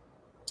Sermon.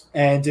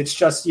 And it's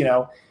just,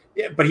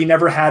 but he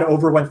never had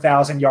over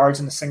 1,000 yards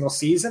in a single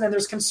season, and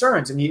there's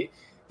concerns. And you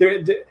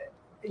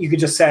could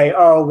just say,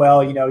 oh,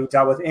 well, he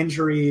dealt with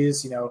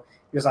injuries, he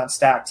was on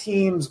stacked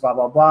teams, blah,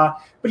 blah,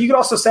 blah. But you could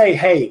also say,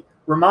 hey,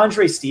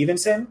 Ramondre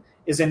Stevenson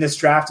is in this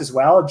draft as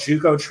well,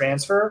 JUCO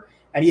transfer,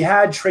 and he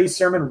had Trey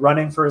Sermon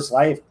running for his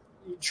life,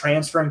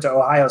 transferring to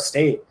Ohio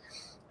State.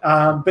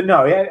 But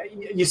no,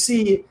 you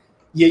see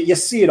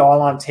it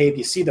all on tape.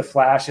 You see the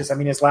flashes. I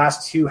mean, his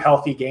last 2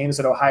 healthy games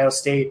at Ohio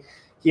State,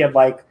 he had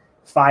like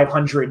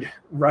 500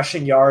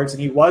 rushing yards,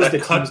 and he was that the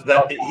team's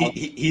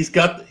he's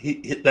got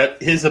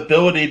his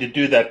ability to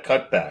do that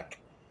cutback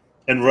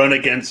and run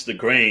against the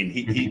grain.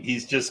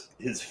 He's just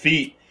his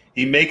feet.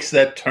 He makes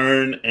that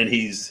turn, and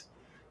he's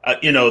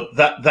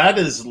that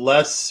is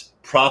less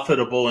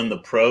profitable in the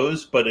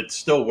pros, but it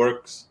still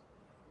works.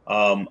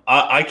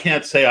 I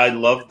can't say I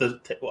love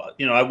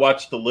I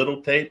watched the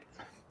little tape.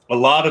 A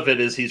lot of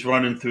it is he's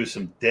running through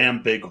some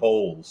damn big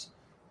holes,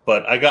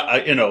 but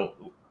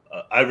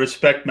I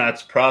respect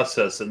Matt's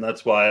process, and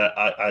that's why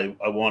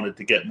I wanted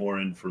to get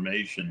more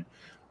information.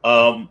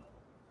 What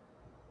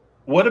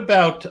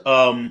about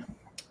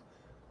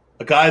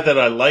a guy that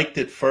I liked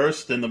at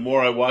first, and the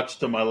more I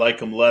watched him, I like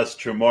him less,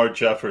 Jamar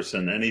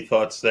Jefferson? Any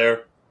thoughts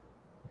there?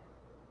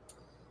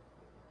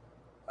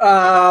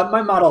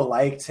 My model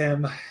liked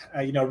him,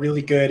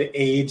 really good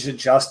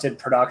age-adjusted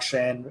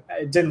production.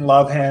 I didn't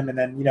love him, and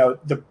then,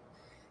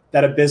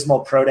 that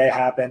abysmal pro day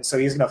happened, so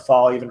he's going to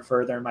fall even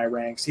further in my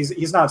ranks.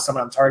 He's not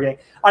someone I'm targeting.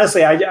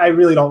 Honestly, I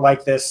really don't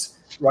like this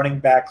running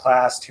back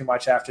class too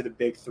much after the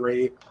big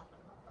 3.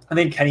 I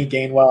think Kenny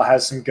Gainwell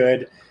has some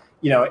good,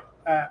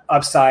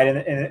 upside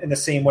in the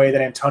same way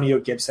that Antonio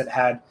Gibson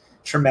had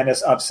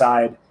tremendous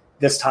upside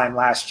this time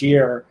last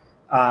year.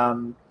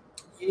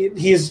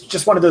 He's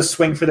just one of those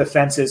swing for the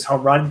fences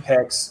home run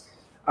picks.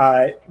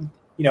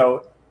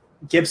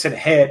 Gibson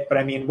hit, but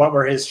I mean, what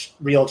were his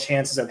real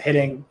chances of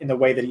hitting in the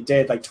way that he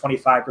did? Like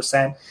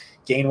 25%.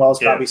 Gainwell's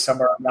probably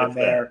somewhere around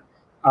there.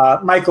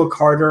 Michael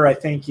Carter, I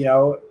think,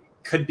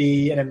 could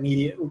be an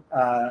immediate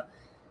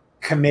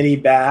committee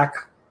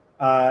back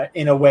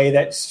in a way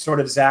that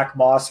sort of Zach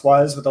Moss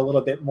was, with a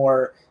little bit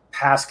more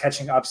pass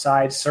catching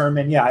upside.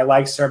 Sermon, I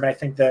like Sermon. I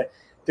think that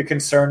the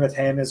concern with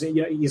him is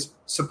he's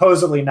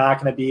supposedly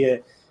not going to be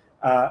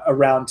a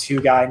round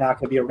 2 guy, not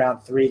going to be a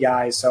round 3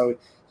 guy. So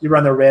you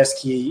run the risk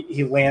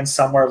he lands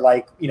somewhere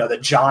like the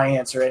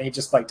Giants, and he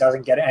just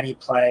doesn't get any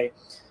play.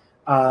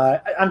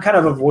 I'm kind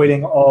of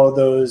avoiding all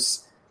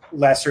those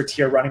lesser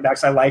tier running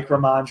backs. I like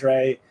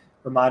Ramondre.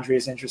 Ramondre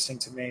is interesting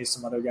to me.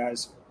 Some other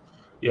guys.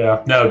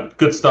 Yeah, no,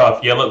 good stuff.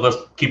 Yeah, let's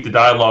keep the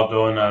dialogue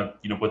going.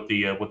 With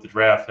the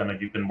draft,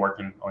 and you've been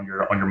working on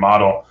your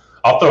model.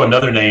 I'll throw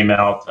another name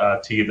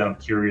out to you that I'm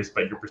curious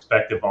about your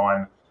perspective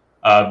on.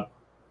 How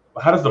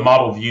does the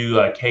model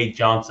view Cade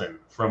Johnson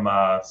from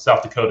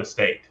South Dakota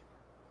State?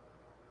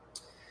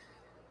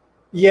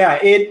 Yeah,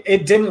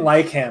 it didn't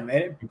like him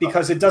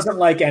because it doesn't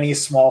like any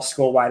small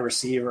school wide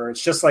receiver.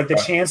 It's just like the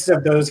chances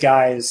of those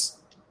guys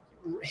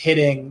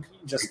hitting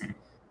just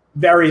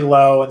very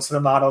low. And so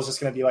the model is just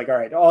going to be like, all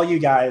right, all you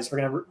guys, we're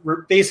going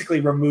to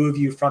basically remove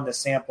you from the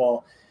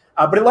sample.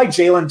 But it liked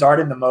Jalen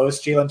Darden the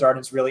most. Jalen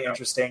Darden's really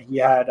interesting. He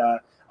had,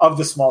 of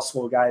the small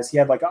school guys, he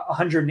had like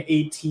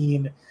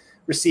 118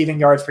 receiving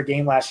yards per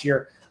game last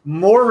year.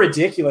 More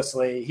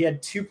ridiculously, he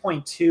had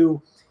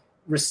 2.2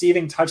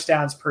 receiving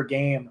touchdowns per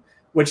game,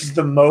 which is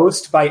the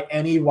most by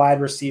any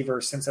wide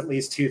receiver since at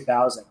least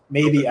 2000,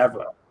 maybe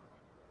ever.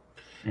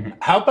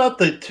 How about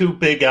the 2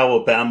 big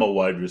Alabama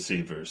wide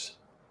receivers?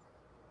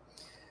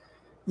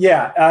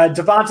 Yeah,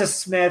 Devonta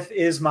Smith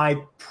is my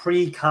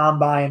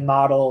pre-combine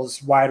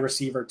models wide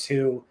receiver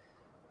 2.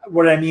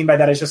 What I mean by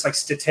that is just like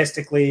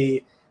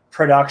statistically,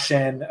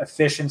 production,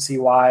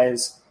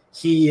 efficiency-wise,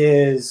 he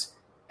is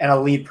an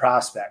elite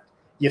prospect.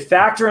 You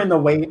factor in the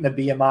weight and the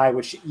BMI,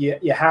 which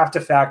you have to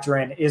factor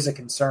in, is a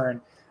concern.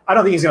 I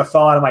don't think he's going to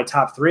fall out of my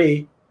top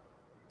 3,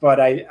 but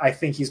I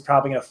think he's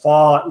probably going to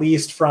fall at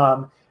least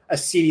from a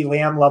CeeDee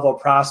Lamb level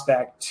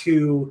prospect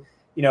to,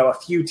 a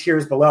few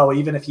tiers below,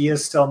 even if he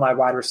is still my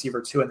wide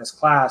receiver 2 in this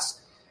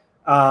class.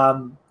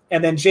 And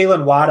then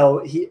Jalen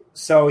Waddle,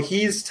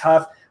 he's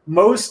tough.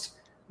 Most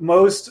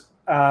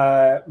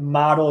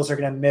models are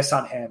going to miss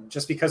on him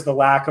just because the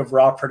lack of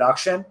raw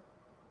production.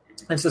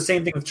 And it's the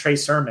same thing with Trey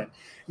Sermon.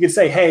 You could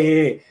say,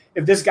 hey,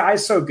 if this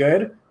guy's so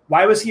good,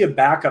 why was he a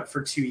backup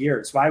for 2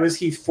 years? Why was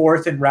he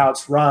 4th in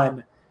routes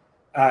run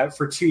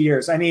for 2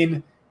 years? I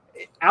mean,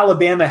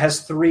 Alabama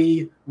has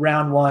 3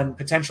 round 1,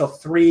 potential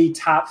 3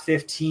 top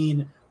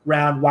 15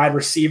 round wide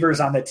receivers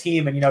on the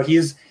team. And,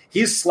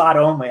 he's slot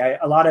only.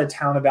 A lot of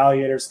talent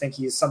evaluators think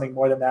he's something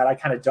more than that. I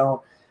kind of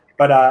don't.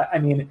 But,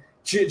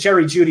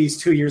 Jerry Jeudy's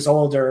 2 years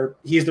older.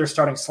 He's their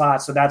starting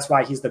slot, so that's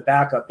why he's the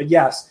backup. But,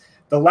 yes,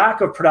 the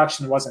lack of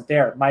production wasn't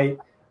there. My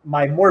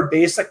more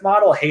basic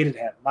model hated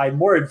him. My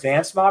more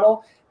advanced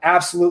model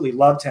absolutely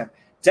loved him.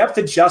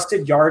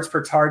 Depth-adjusted yards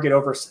per target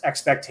over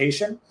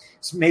expectation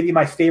is maybe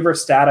my favorite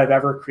stat I've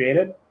ever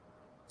created.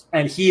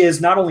 And he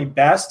is not only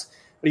best,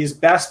 but he's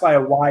best by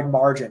a wide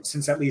margin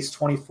since at least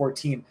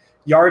 2014.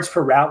 Yards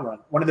per route run,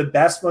 one of the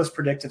best, most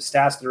predictive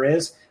stats there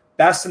is.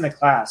 Best in the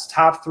class,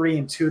 top 3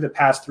 in 2 of the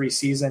past 3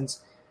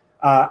 seasons.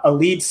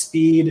 Elite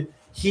speed.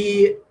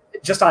 He,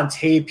 just on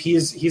tape,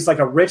 he's like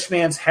a rich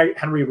man's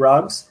Henry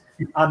Ruggs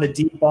on the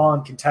deep ball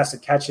and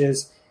contested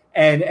catches,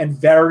 and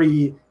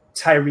very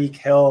Tyreek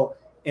Hill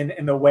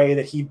in the way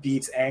that he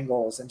beats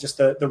angles and just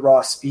the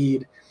raw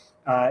speed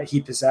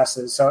he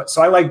possesses. So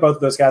I like both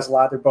of those guys a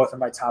lot. They're both in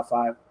my top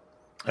 5.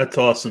 That's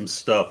awesome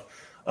stuff.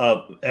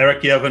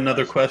 Eric, you have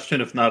another question?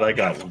 If not, I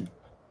got one.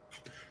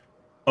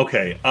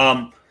 Okay.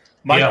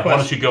 Why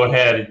don't you go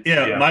ahead?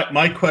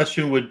 My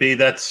question would be,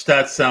 that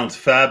stat sounds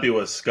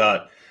fabulous,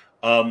 Scott.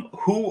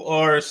 Who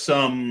are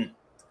some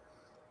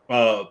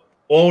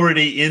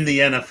already in the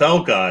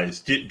NFL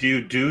guys? Do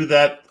you do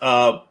that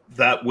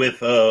with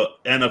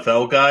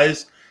NFL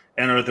guys?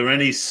 And are there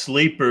any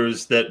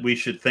sleepers that we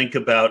should think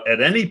about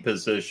at any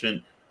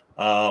position?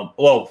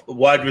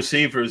 Wide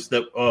receivers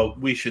that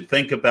we should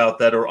think about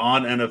that are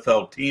on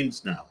NFL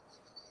teams now,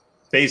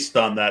 based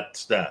on that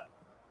stat?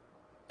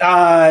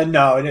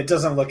 No, and it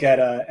doesn't look at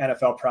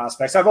NFL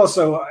prospects. I've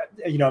also,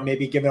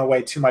 maybe given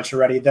away too much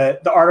already.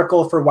 The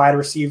article for wide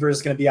receivers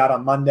is going to be out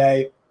on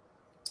Monday.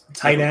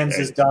 Tight ends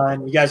is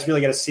done. You guys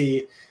really got to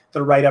see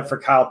the write-up for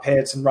Kyle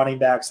Pitts and running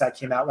backs that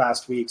came out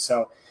last week.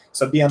 So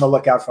be on the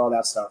lookout for all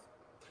that stuff.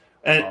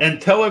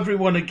 And tell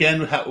everyone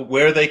again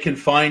where they can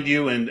find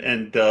you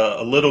and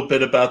a little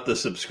bit about the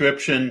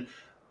subscription.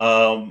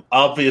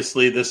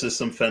 Obviously, this is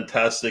some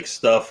fantastic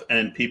stuff,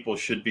 and people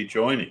should be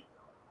joining.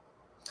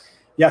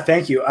 Yeah,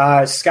 thank you.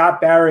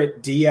 Scott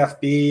Barrett,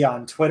 DFB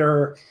on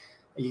Twitter.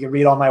 You can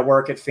read all my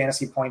work at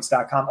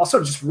fantasypoints.com.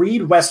 Also, just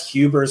read Wes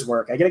Huber's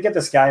work. I got to get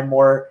this guy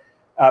more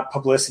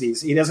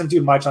publicities. He doesn't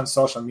do much on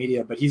social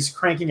media, but he's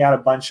cranking out a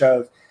bunch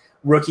of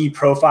rookie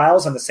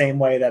profiles in the same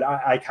way that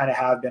I kind of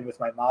have been with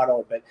my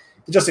model. But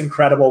just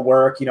incredible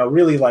work,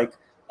 really like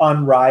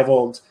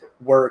unrivaled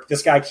work.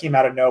 This guy came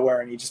out of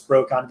nowhere and he just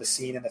broke onto the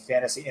scene in the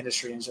fantasy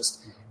industry and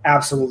just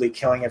absolutely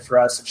killing it for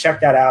us. So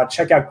check that out.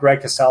 Check out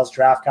Greg Cassell's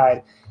draft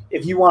guide.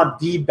 If you want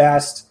the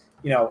best,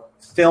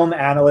 film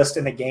analyst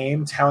in the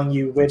game telling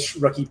you which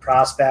rookie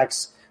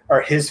prospects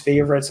are his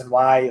favorites and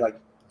why,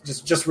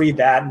 just read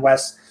that. And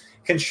Wes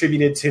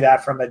contributed to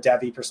that from a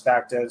Devi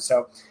perspective.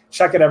 So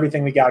check out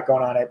everything we got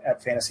going on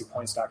at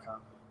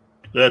fantasypoints.com.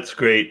 That's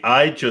great.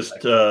 I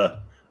just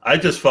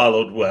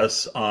followed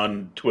Wes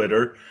on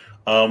Twitter.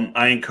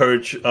 I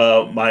encourage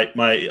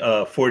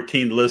my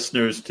 14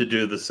 listeners to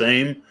do the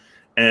same.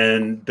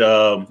 And,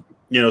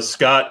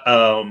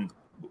 Scott,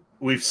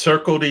 we've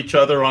circled each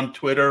other on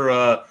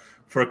Twitter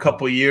for a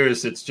couple of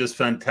years. It's just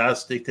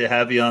fantastic to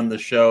have you on the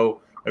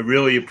show. I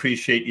really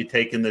appreciate you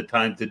taking the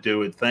time to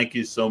do it. Thank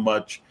you so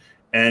much.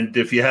 And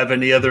if you have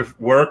any other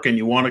work and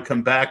you want to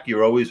come back,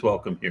 you're always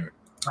welcome here.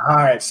 All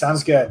right.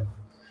 Sounds good.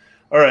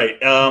 All right.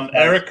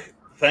 Eric,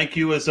 thank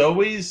you as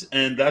always.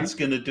 And that's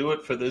going to do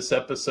it for this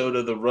episode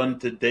of the Run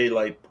to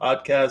Daylight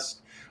podcast.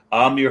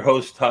 I'm your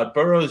host, Todd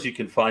Burrows. You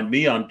can find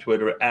me on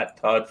Twitter at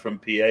Todd from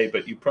PA,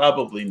 but you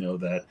probably know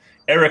that.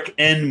 Eric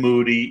N.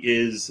 Moody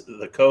is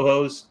the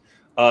co-host.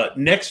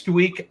 Next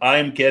week,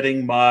 I'm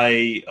getting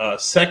my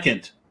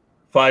second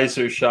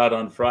Pfizer shot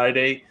on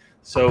Friday.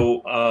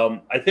 So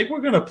I think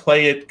we're going to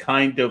play it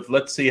kind of,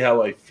 let's see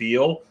how I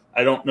feel.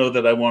 I don't know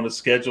that I want to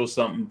schedule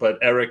something, but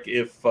Eric,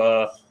 if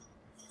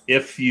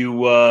you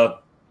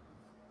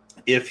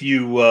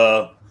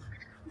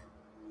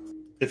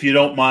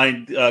don't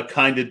mind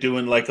kind of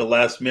doing like a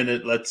last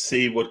minute, let's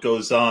see what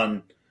goes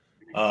on.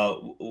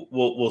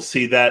 We'll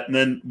see that. And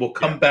then we'll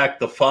come back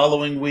the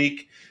following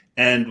week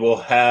and we'll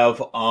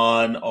have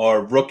on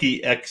our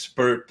rookie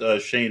expert,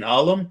 Shane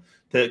Hollum,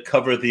 to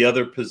cover the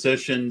other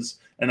positions.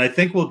 And I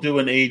think we'll do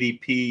an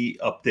ADP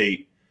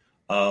update.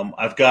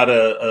 I've got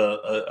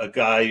a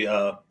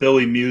guy,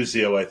 Billy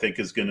Musio, I think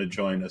is going to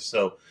join us.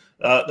 So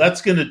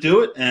that's going to do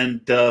it.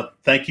 And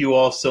thank you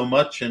all so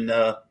much. And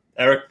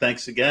Eric,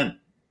 thanks again.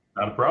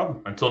 Not a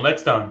problem. Until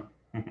next time.